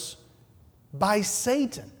influence by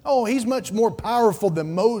Satan. Oh, he's much more powerful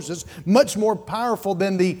than Moses, much more powerful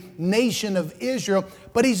than the nation of Israel,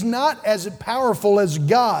 but he's not as powerful as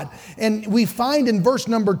God. And we find in verse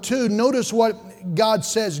number 2, notice what God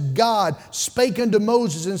says. God spake unto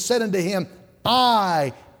Moses and said unto him,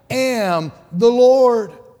 I am the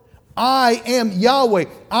Lord. I am Yahweh.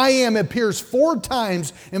 I am appears 4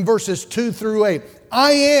 times in verses 2 through 8.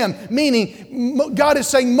 I am, meaning God is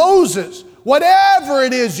saying, Moses, whatever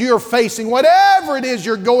it is you're facing, whatever it is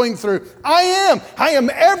you're going through, I am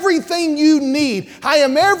everything you need. I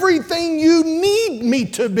am everything you need me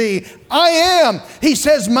to be. I am. He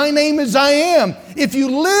says, my name is I am. If you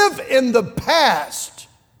live in the past,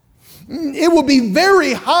 it will be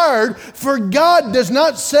very hard, for God does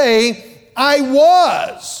not say, I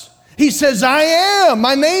was. He says, I am.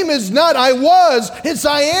 My name is not I was, it's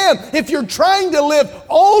I am. If you're trying to live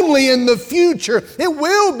only in the future, it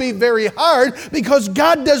will be very hard, because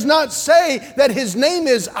God does not say that His name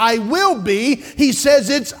is I will be. He says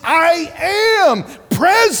it's I am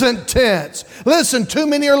present tense. Listen, too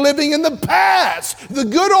many are living in the past, the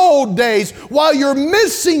good old days, while you're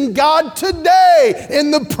missing God today in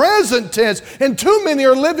the present tense. And too many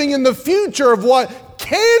are living in the future of what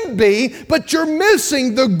can be, but you're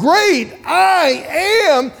missing the great I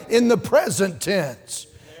am in the present tense.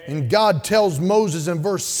 And God tells Moses in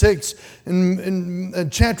verse 6, in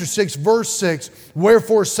chapter 6, verse 6,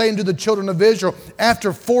 wherefore saying to the children of Israel,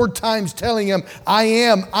 after 4 times telling him, I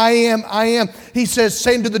am, he says,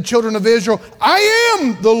 saying to the children of Israel, I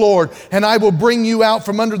am the Lord, and I will bring you out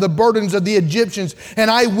from under the burdens of the Egyptians,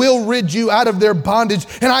 and I will rid you out of their bondage,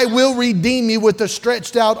 and I will redeem you with a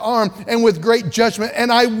stretched out arm and with great judgment,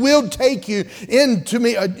 and I will take you to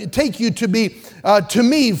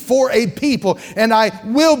me for a people, and I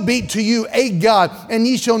will be to you a God, and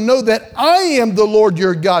ye shall know that I am the Lord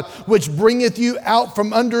your God, which bringeth you out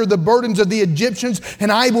from under the burdens of the Egyptians,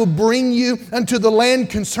 and I will bring you unto the land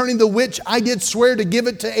concerning the which I did swear to give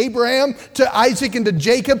it to Abraham, to Isaac, and to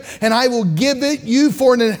Jacob, and I will give it you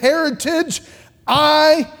for an inheritance.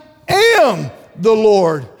 I am the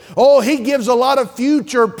Lord. Oh, he gives a lot of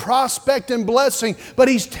future prospect and blessing, but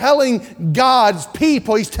he's telling God's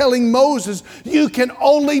people, he's telling Moses, you can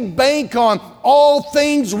only bank on all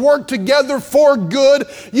things work together for good.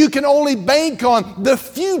 You can only bank on the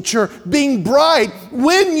future being bright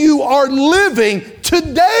when you are living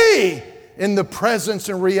today in the presence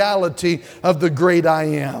and reality of the great I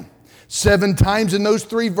am. 7 times in those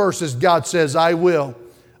 3 verses, God says, I will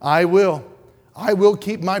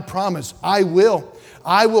keep my promise. I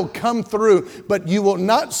will come through, but you will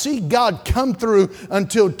not see God come through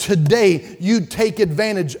until today you take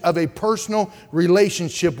advantage of a personal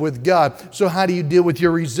relationship with God. So how do you deal with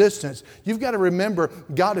your resistance? You've got to remember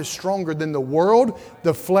God is stronger than the world,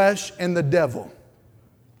 the flesh, and the devil.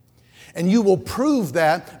 And you will prove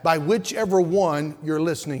that by whichever one you're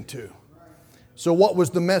listening to. So what was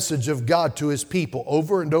the message of God to his people?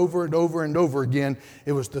 Over and over and over and over again,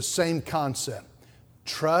 it was the same concept.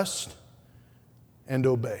 Trust and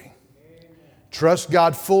obey. Trust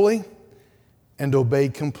God fully and obey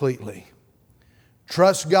completely.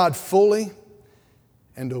 Trust God fully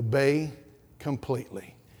and obey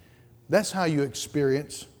completely. That's how you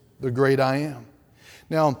experience the great I am.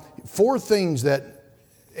 Now, 4 things that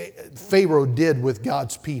Pharaoh did with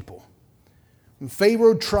God's people.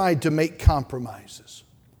 Pharaoh tried to make compromises.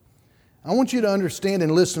 I want you to understand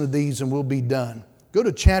and listen to these, and we'll be done. Go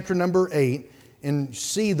to chapter number 8 and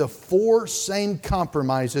see the 4 same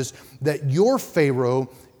compromises that your Pharaoh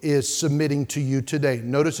is submitting to you today.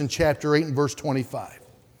 Notice in chapter 8 and verse 25.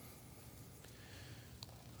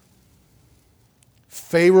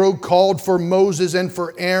 Pharaoh called for Moses and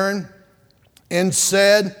for Aaron and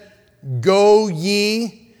said, go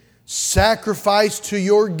ye, sacrifice to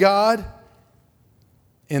your God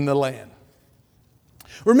in the land.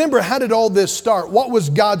 Remember, how did all this start? What was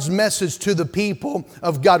God's message to the people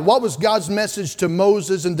of God? What was God's message to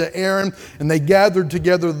Moses and to Aaron? And they gathered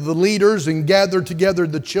together the leaders and gathered together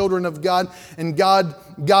the children of God. And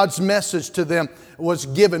God's message to them was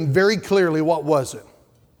given very clearly. What was it?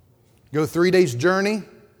 Go 3 days journey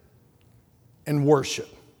and worship.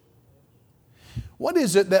 What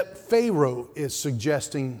is it that Pharaoh is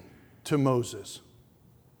suggesting to Moses?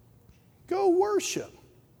 Go worship.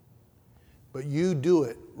 But you do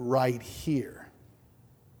it right here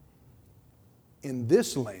in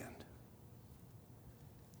this land.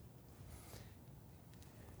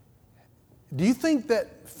 Do you think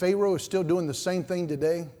that Pharaoh is still doing the same thing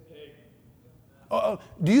today?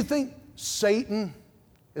 Do you think Satan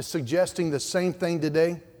is suggesting the same thing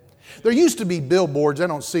today? There used to be billboards. I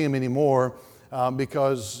don't see them anymore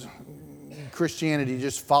because Christianity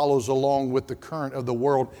just follows along with the current of the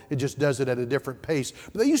world. It just does it at a different pace.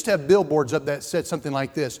 But they used to have billboards up that said something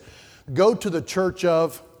like this: go to the church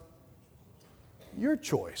of your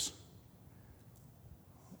choice.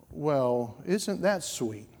 Well, isn't that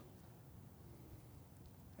sweet?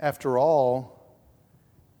 After all,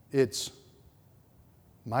 it's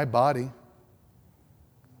my body.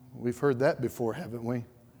 We've heard that before, haven't we?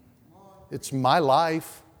 It's my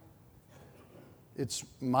life. It's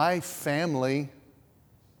my family.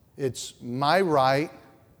 It's my right.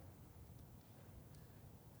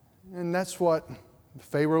 And that's what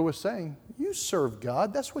Pharaoh was saying. You serve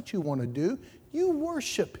God. That's what you want to do. You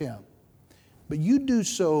worship Him. But you do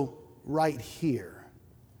so right here.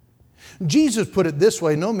 Jesus put it this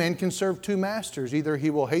way: no man can serve 2 masters. Either he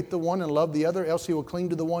will hate the one and love the other, else he will cling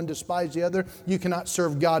to the one, despise the other. You cannot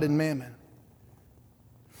serve God and mammon.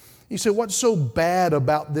 You say, what's so bad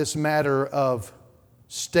about this matter of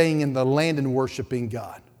staying in the land and worshiping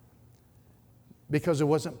God? Because it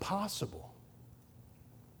wasn't possible.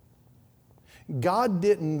 God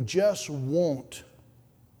didn't just want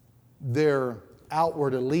their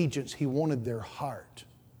outward allegiance, He wanted their heart.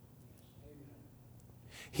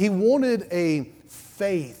 He wanted a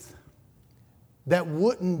faith that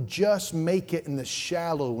wouldn't just make it in the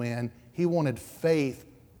shallow end. He wanted faith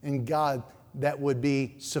in God that would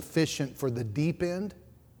be sufficient for the deep end.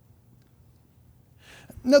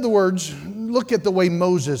 In other words, look at the way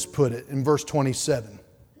Moses put it in verse 27.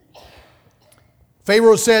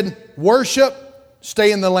 Pharaoh said, worship,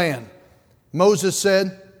 stay in the land. Moses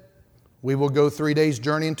said, we will go 3 days'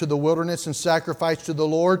 journey into the wilderness and sacrifice to the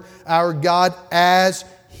Lord our God as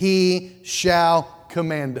He shall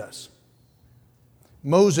command us.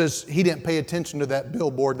 Moses, he didn't pay attention to that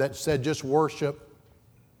billboard that said just worship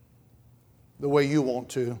the way you want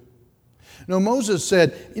to. No, Moses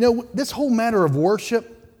said, this whole matter of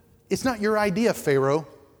worship, it's not your idea, Pharaoh.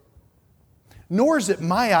 Nor is it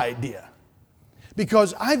my idea.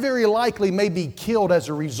 Because I very likely may be killed as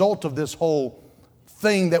a result of this whole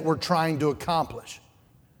thing that we're trying to accomplish.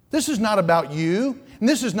 This is not about you, and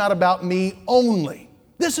this is not about me only.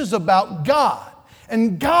 This is about God.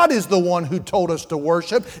 And God is the one who told us to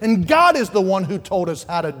worship, and God is the one who told us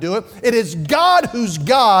how to do it. It is God who's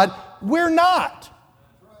God, we're not.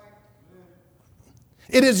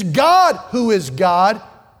 It is God who is God,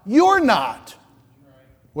 you're not.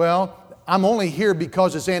 Well, I'm only here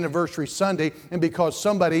because it's Anniversary Sunday and because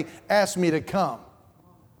somebody asked me to come.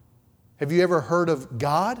 Have you ever heard of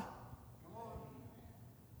God?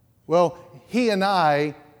 Well, He and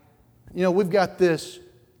I, we've got this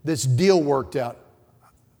deal worked out.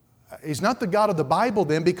 He's not the God of the Bible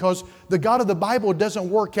then, because the God of the Bible doesn't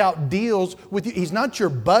work out deals with you. He's not your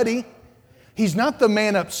buddy. He's not the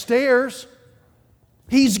man upstairs.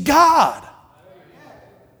 He's God.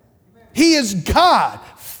 He is God.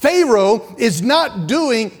 Pharaoh is not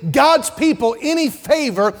doing God's people any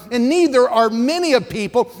favor, and neither are many of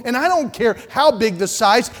people. And I don't care how big the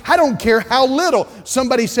size. I don't care how little.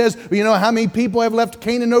 Somebody says, well, you know how many people have left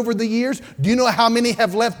Canaan over the years? Do you know how many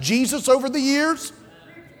have left Jesus over the years?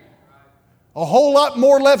 A whole lot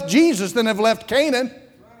more left Jesus than have left Canaan.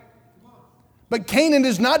 But Canaan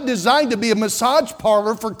is not designed to be a massage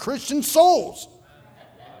parlor for Christian souls.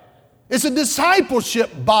 It's a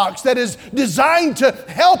discipleship box that is designed to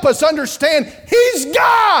help us understand He's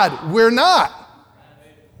God. We're not.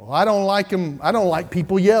 Well, I don't like Him. I don't like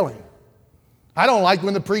people yelling. I don't like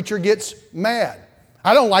when the preacher gets mad.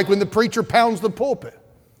 I don't like when the preacher pounds the pulpit.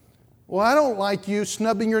 Well, I don't like you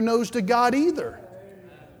snubbing your nose to God either.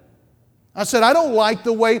 I said, I don't like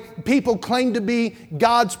the way people claim to be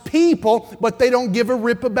God's people, but they don't give a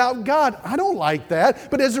rip about God. I don't like that.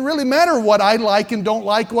 But it doesn't really matter what I like and don't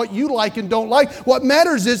like, what you like and don't like. What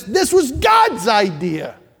matters is this was God's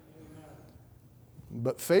idea.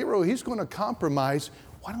 But Pharaoh, he's going to compromise.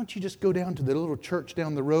 Why don't you just go down to the little church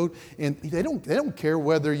down the road? And they don't care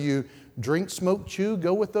whether you drink, smoke, chew,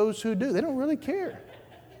 go with those who do. They don't really care.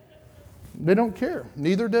 They don't care.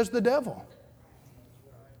 Neither does the devil.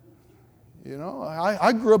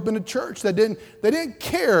 I grew up in a church that didn't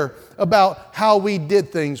care about how we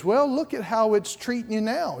did things. Well, look at how it's treating you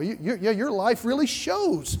now. Your life really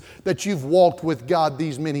shows that you've walked with God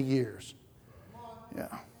these many years. Yeah.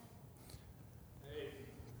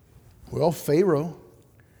 Well, Pharaoh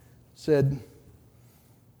said,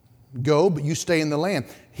 go, but you stay in the land.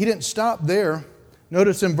 He didn't stop there.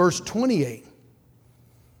 Notice in verse 28,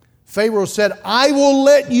 Pharaoh said, I will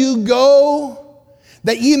let you go,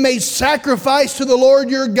 that ye may sacrifice to the Lord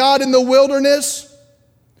your God in the wilderness.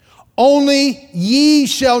 Only ye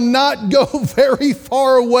shall not go very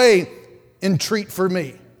far away, entreat for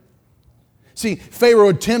me. See, Pharaoh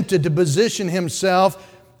attempted to position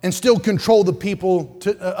himself and still control the people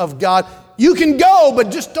of God. You can go, but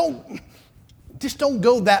just don't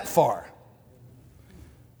go that far.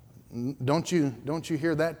 Don't you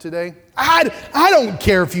hear that today? I don't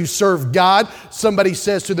care if you serve God, somebody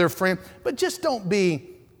says to their friend, but just don't be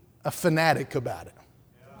a fanatic about it.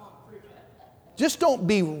 Just don't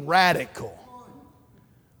be radical.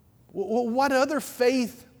 Well, what other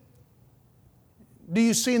faith do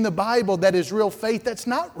you see in the Bible that is real faith that's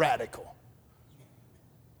not radical?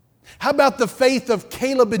 How about the faith of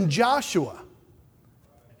Caleb and Joshua?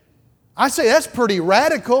 I say that's pretty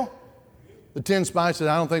radical. The 10 spies said,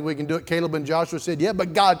 I don't think we can do it. Caleb and Joshua said, yeah,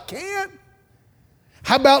 but God can.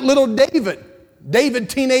 How about little David? David,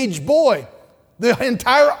 teenage boy. The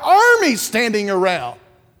entire army standing around.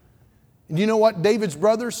 And you know what David's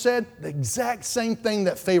brothers said? The exact same thing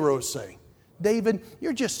that Pharaoh is saying. David,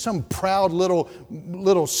 you're just some proud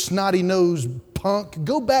little snotty-nosed punk.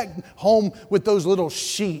 Go back home with those little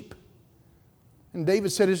sheep. And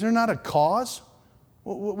David said, is there not a cause?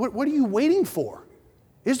 What are you waiting for?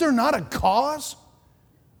 Is there not a cause?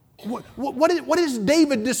 What is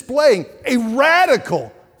David displaying? A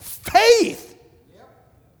radical faith.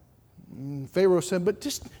 Pharaoh said, but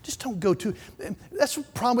just don't go too. That's the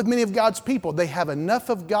problem with many of God's people. They have enough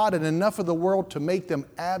of God and enough of the world to make them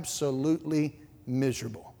absolutely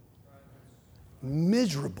miserable.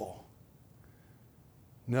 Miserable.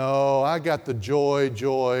 No, I got the joy.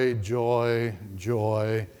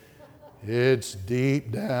 It's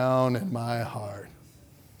deep down in my heart.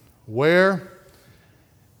 Where?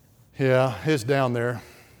 Yeah, it's down there.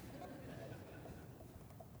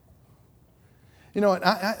 You know,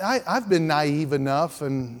 I've been naive enough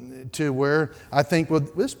to where I think, well,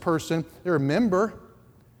 this person, they're a member,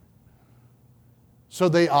 so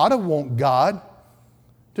they ought to want God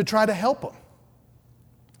to try to help them.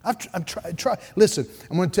 I've tried. Listen,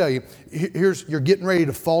 I'm going to tell you, you're getting ready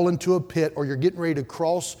to fall into a pit, or you're getting ready to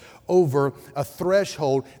cross over a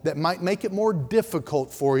threshold that might make it more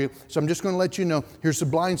difficult for you. So I'm just going to let you know, here's the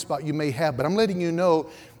blind spot you may have, but I'm letting you know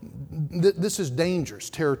this is dangerous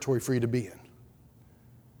territory for you to be in.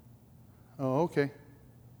 Oh, okay.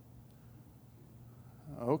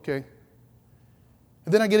 Okay.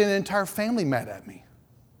 And then I get an entire family mad at me.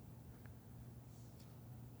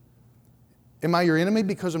 Am I your enemy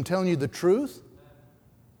because I'm telling you the truth?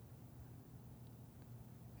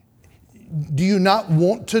 Do you not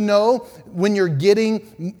want to know when you're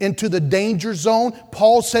getting into the danger zone?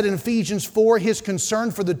 Paul said in Ephesians 4, his concern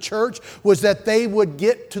for the church was that they would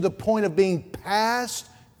get to the point of being past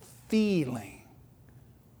feeling.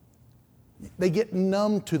 They get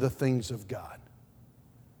numb to the things of God.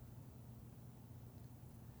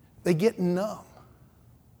 They get numb.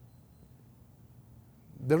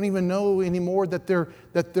 They don't even know anymore that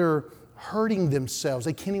they're hurting themselves.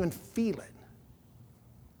 They can't even feel it.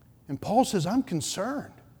 And Paul says, I'm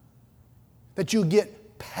concerned that you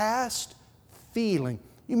get past feeling.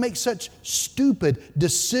 You make such stupid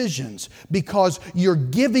decisions because you're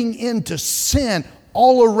giving in to sin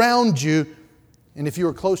all around you. And if you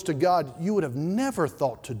were close to God, you would have never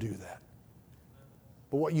thought to do that.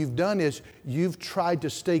 But what you've done is you've tried to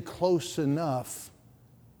stay close enough,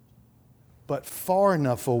 but far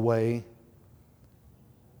enough away,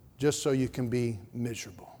 just so you can be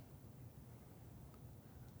miserable.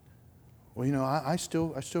 Well, you know, I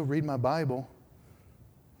still read my Bible.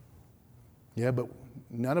 Yeah, but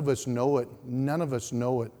none of us know it. None of us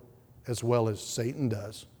know it as well as Satan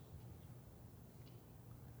does.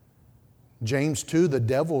 James 2, the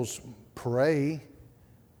devils pray.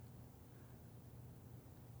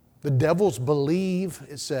 The devils believe,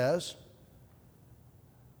 it says.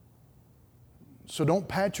 So don't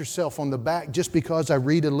pat yourself on the back just because I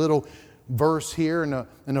read a little verse here and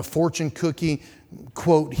a fortune cookie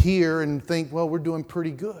quote here and think, well, we're doing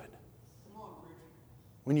pretty good.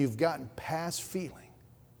 When you've gotten past feeling.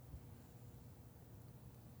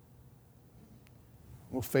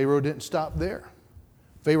 Well, Pharaoh didn't stop there.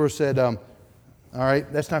 Pharaoh said, all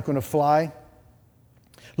right, that's not going to fly.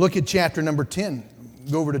 Look at chapter number 10.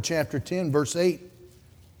 Go over to chapter 10, verse 8.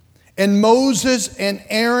 And Moses and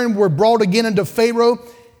Aaron were brought again unto Pharaoh,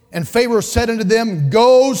 and Pharaoh said unto them,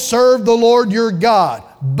 go serve the Lord your God.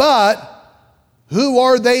 But who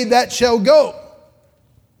are they that shall go?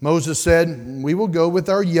 Moses said, we will go with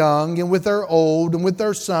our young and with our old and with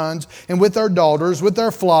our sons and with our daughters, with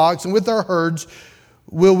our flocks and with our herds.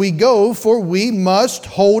 Will we go, for we must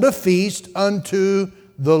hold a feast unto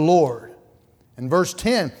the Lord. And verse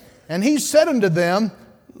 10, and he said unto them,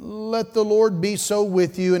 let the Lord be so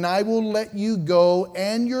with you, and I will let you go,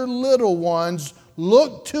 and your little ones.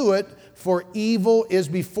 Look to it, for evil is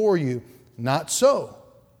before you. Not so.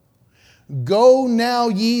 Go now,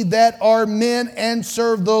 ye that are men, and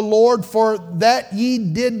serve the Lord, for that ye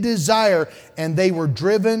did desire. And they were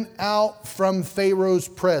driven out from Pharaoh's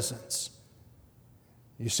presence.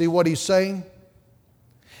 You see what he's saying?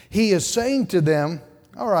 He is saying to them,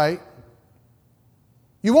 all right,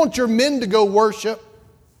 you want your men to go worship?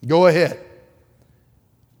 Go ahead.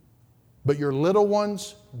 But your little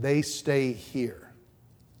ones, they stay here.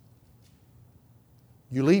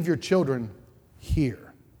 You leave your children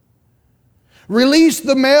here. Release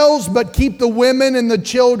the males, but keep the women and the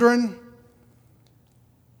children.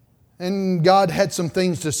 And God had some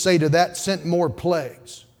things to say to that, sent more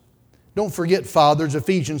plagues. Don't forget, fathers,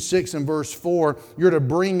 Ephesians 6 and verse 4, you're to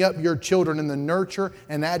bring up your children in the nurture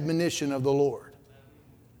and admonition of the Lord.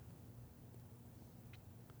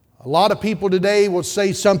 A lot of people today will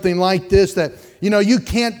say something like this, that, you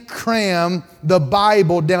can't cram the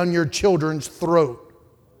Bible down your children's throat.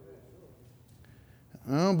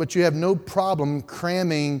 But you have no problem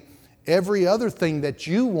cramming every other thing that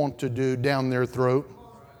you want to do down their throat.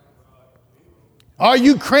 Or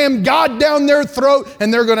you cram God down their throat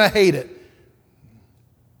and they're going to hate it.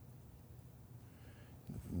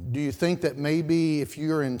 Do you think that maybe if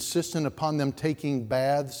you're insistent upon them taking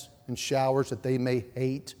baths and showers that they may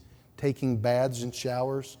hate taking baths and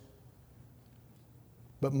showers?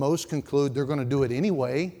 But most conclude they're going to do it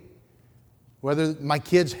anyway. Whether my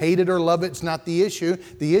kids hate it or love it, it's not the issue.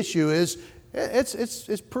 The issue is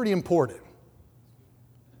it's pretty important.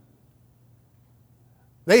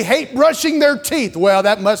 They hate brushing their teeth. Well,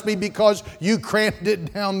 that must be because you crammed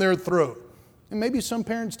it down their throat. And maybe some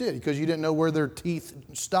parents did because you didn't know where their teeth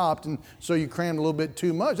stopped and so you crammed a little bit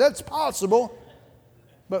too much. That's possible.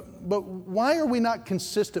 But why are we not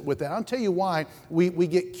consistent with that? I'll tell you why we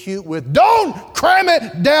get cute with don't cram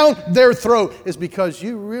it down their throat. It's because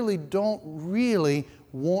you really don't really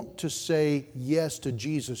want to say yes to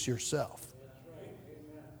Jesus yourself.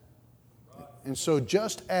 And so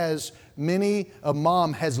just as many a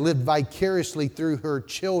mom has lived vicariously through her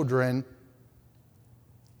children,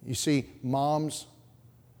 you see moms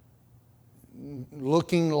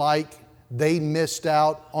looking like they missed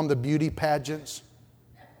out on the beauty pageants.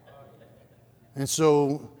 And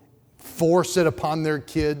so force it upon their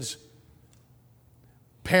kids.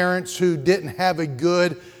 Parents who didn't have a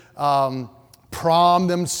good prom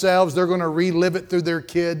themselves, they're going to relive it through their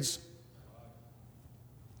kids.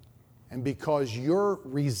 And because you're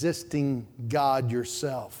resisting God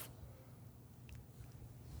yourself,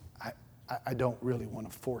 I don't really want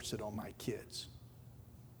to force it on my kids.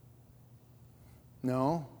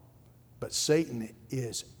 No, but Satan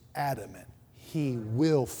is adamant. He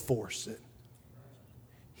will force it.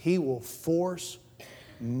 He will force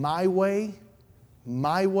my way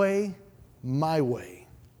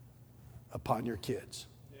upon your kids.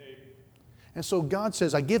 And so God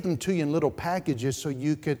says, I give them to you in little packages so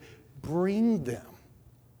you could bring them.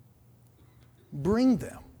 Bring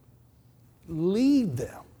them. Lead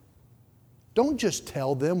them. Don't just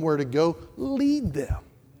tell them where to go. Lead them.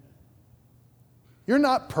 You're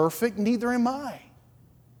not perfect, neither am I.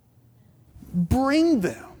 Bring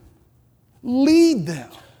them. Lead them.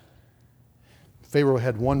 Pharaoh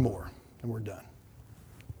had one more, and we're done.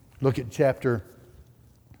 Look at chapter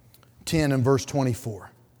 10 and verse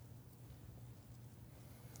 24.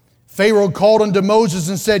 Pharaoh called unto Moses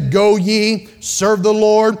and said, Go ye, serve the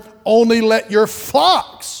Lord, only let your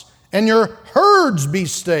flocks and your herds be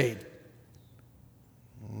stayed.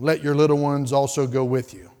 Let your little ones also go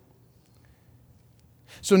with you.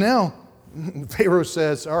 So now, Pharaoh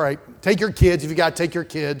says, all right, take your kids if you got to take your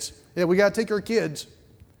kids. Yeah, we got to take our kids.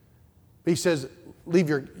 But he says, leave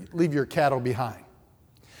your cattle behind.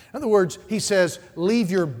 In other words, he says, leave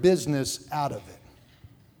your business out of it.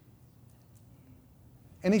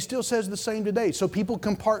 And he still says the same today. So people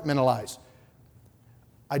compartmentalize.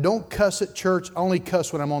 I don't cuss at church, I only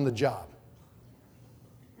cuss when I'm on the job.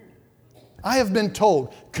 I have been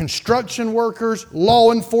told construction workers,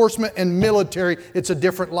 law enforcement, and military, it's a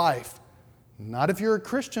different life. Not if you're a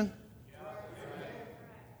Christian.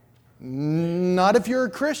 Not if you're a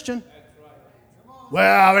Christian.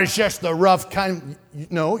 Well, it's just the rough kind.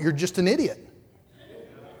 No, you're just an idiot.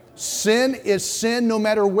 Sin is sin no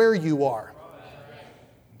matter where you are.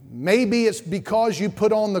 Maybe it's because you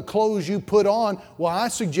put on the clothes you put on. Well, I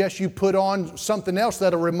suggest you put on something else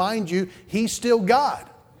that'll remind you He's still God.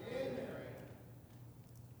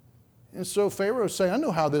 And so Pharaoh's saying, I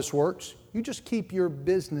know how this works. You just keep your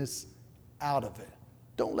business out of it.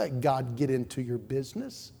 Don't let God get into your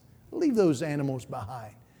business. Leave those animals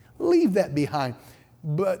behind. Leave that behind.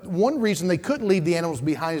 But one reason they couldn't leave the animals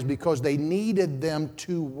behind is because they needed them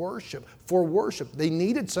to worship, for worship. They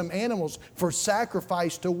needed some animals for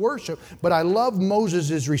sacrifice to worship. But I love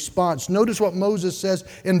Moses' response. Notice what Moses says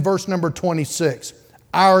in verse number 26.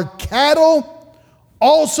 Our cattle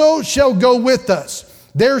also shall go with us.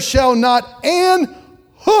 There shall not an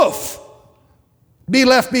hoof be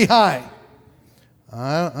left behind.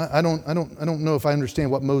 I don't know if I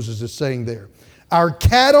understand what Moses is saying there. Our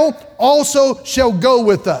cattle also shall go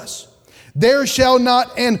with us. There shall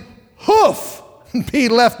not an hoof be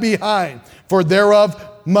left behind. For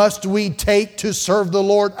thereof must we take to serve the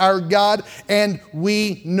Lord our God, and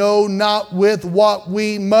we know not with what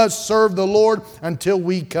we must serve the Lord until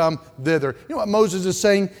we come thither. You know what Moses is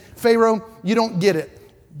saying? Pharaoh, you don't get it.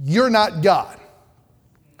 You're not God.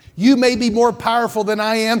 You may be more powerful than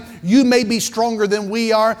I am. You may be stronger than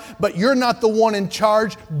we are, but you're not the one in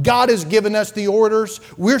charge. God has given us the orders.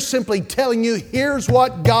 We're simply telling you, here's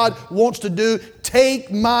what God wants to do.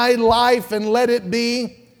 Take my life and let it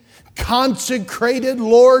be consecrated,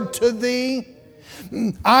 Lord, to Thee.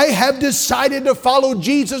 I have decided to follow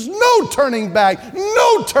Jesus. No turning back.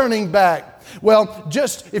 No turning back. Well,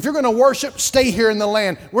 just if you're going to worship, stay here in the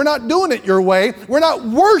land. We're not doing it your way. We're not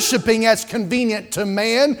worshiping as convenient to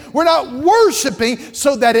man. We're not worshiping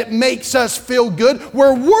so that it makes us feel good.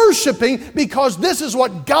 We're worshiping because this is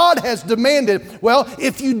what God has demanded. Well,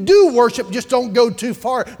 if you do worship, just don't go too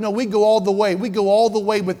far. No, we go all the way. We go all the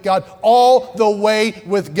way with God. All the way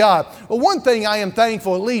with God. Well, one thing I am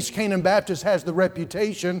thankful, at least Canaan Baptist has the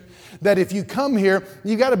reputation that if you come here,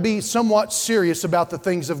 you got to be somewhat serious about the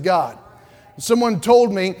things of God. Someone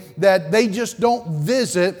told me that they just don't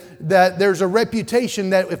visit, that there's a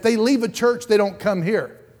reputation that if they leave a church, they don't come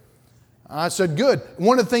here. I said, good.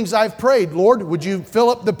 One of the things I've prayed, Lord, would you fill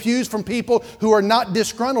up the pews from people who are not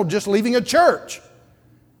disgruntled just leaving a church?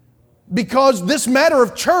 Because this matter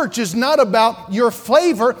of church is not about your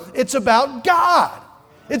flavor, it's about God.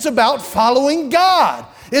 It's about following God.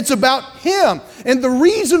 It's about Him. And the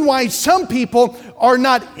reason why some people are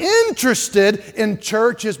not interested in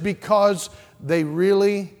church is because they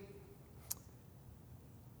really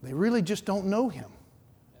just don't know Him.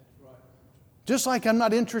 Just like I'm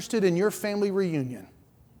not interested in your family reunion.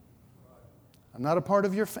 I'm not a part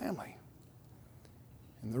of your family.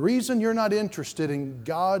 And the reason you're not interested in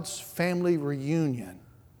God's family reunion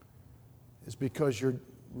is because you're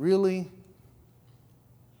really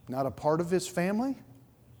not a part of His family.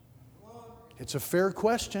 It's a fair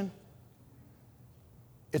question.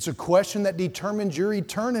 It's a question that determines your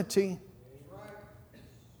eternity.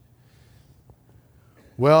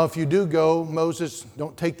 Well, if you do go, Moses,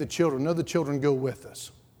 don't take the children. No, the children go with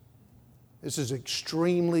us. This is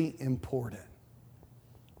extremely important.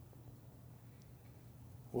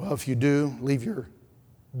 Well, if you do, leave your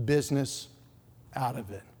business out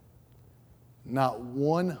of it. Not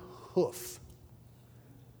one hoof.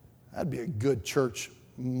 That'd be a good church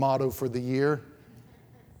motto for the year.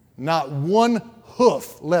 Not one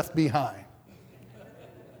hoof left behind.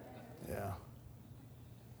 Yeah.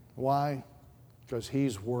 Why? Because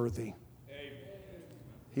He's worthy.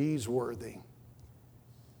 He's worthy.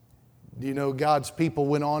 Do you know God's people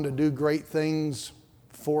went on to do great things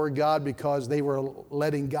for God because they were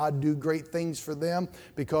letting God do great things for them?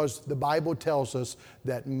 Because the Bible tells us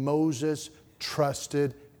that Moses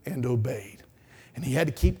trusted and obeyed. And he had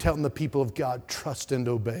to keep telling the people of God, trust and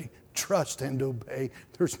obey. Trust and obey.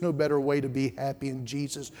 There's no better way to be happy in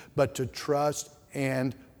Jesus but to trust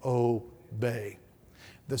and obey.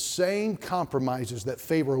 The same compromises that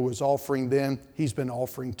Pharaoh was offering then, he's been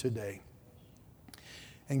offering today.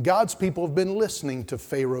 And God's people have been listening to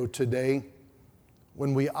Pharaoh today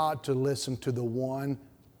when we ought to listen to the one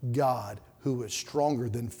God who is stronger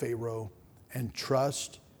than Pharaoh and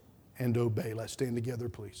trust and obey. Let's stand together,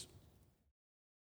 please.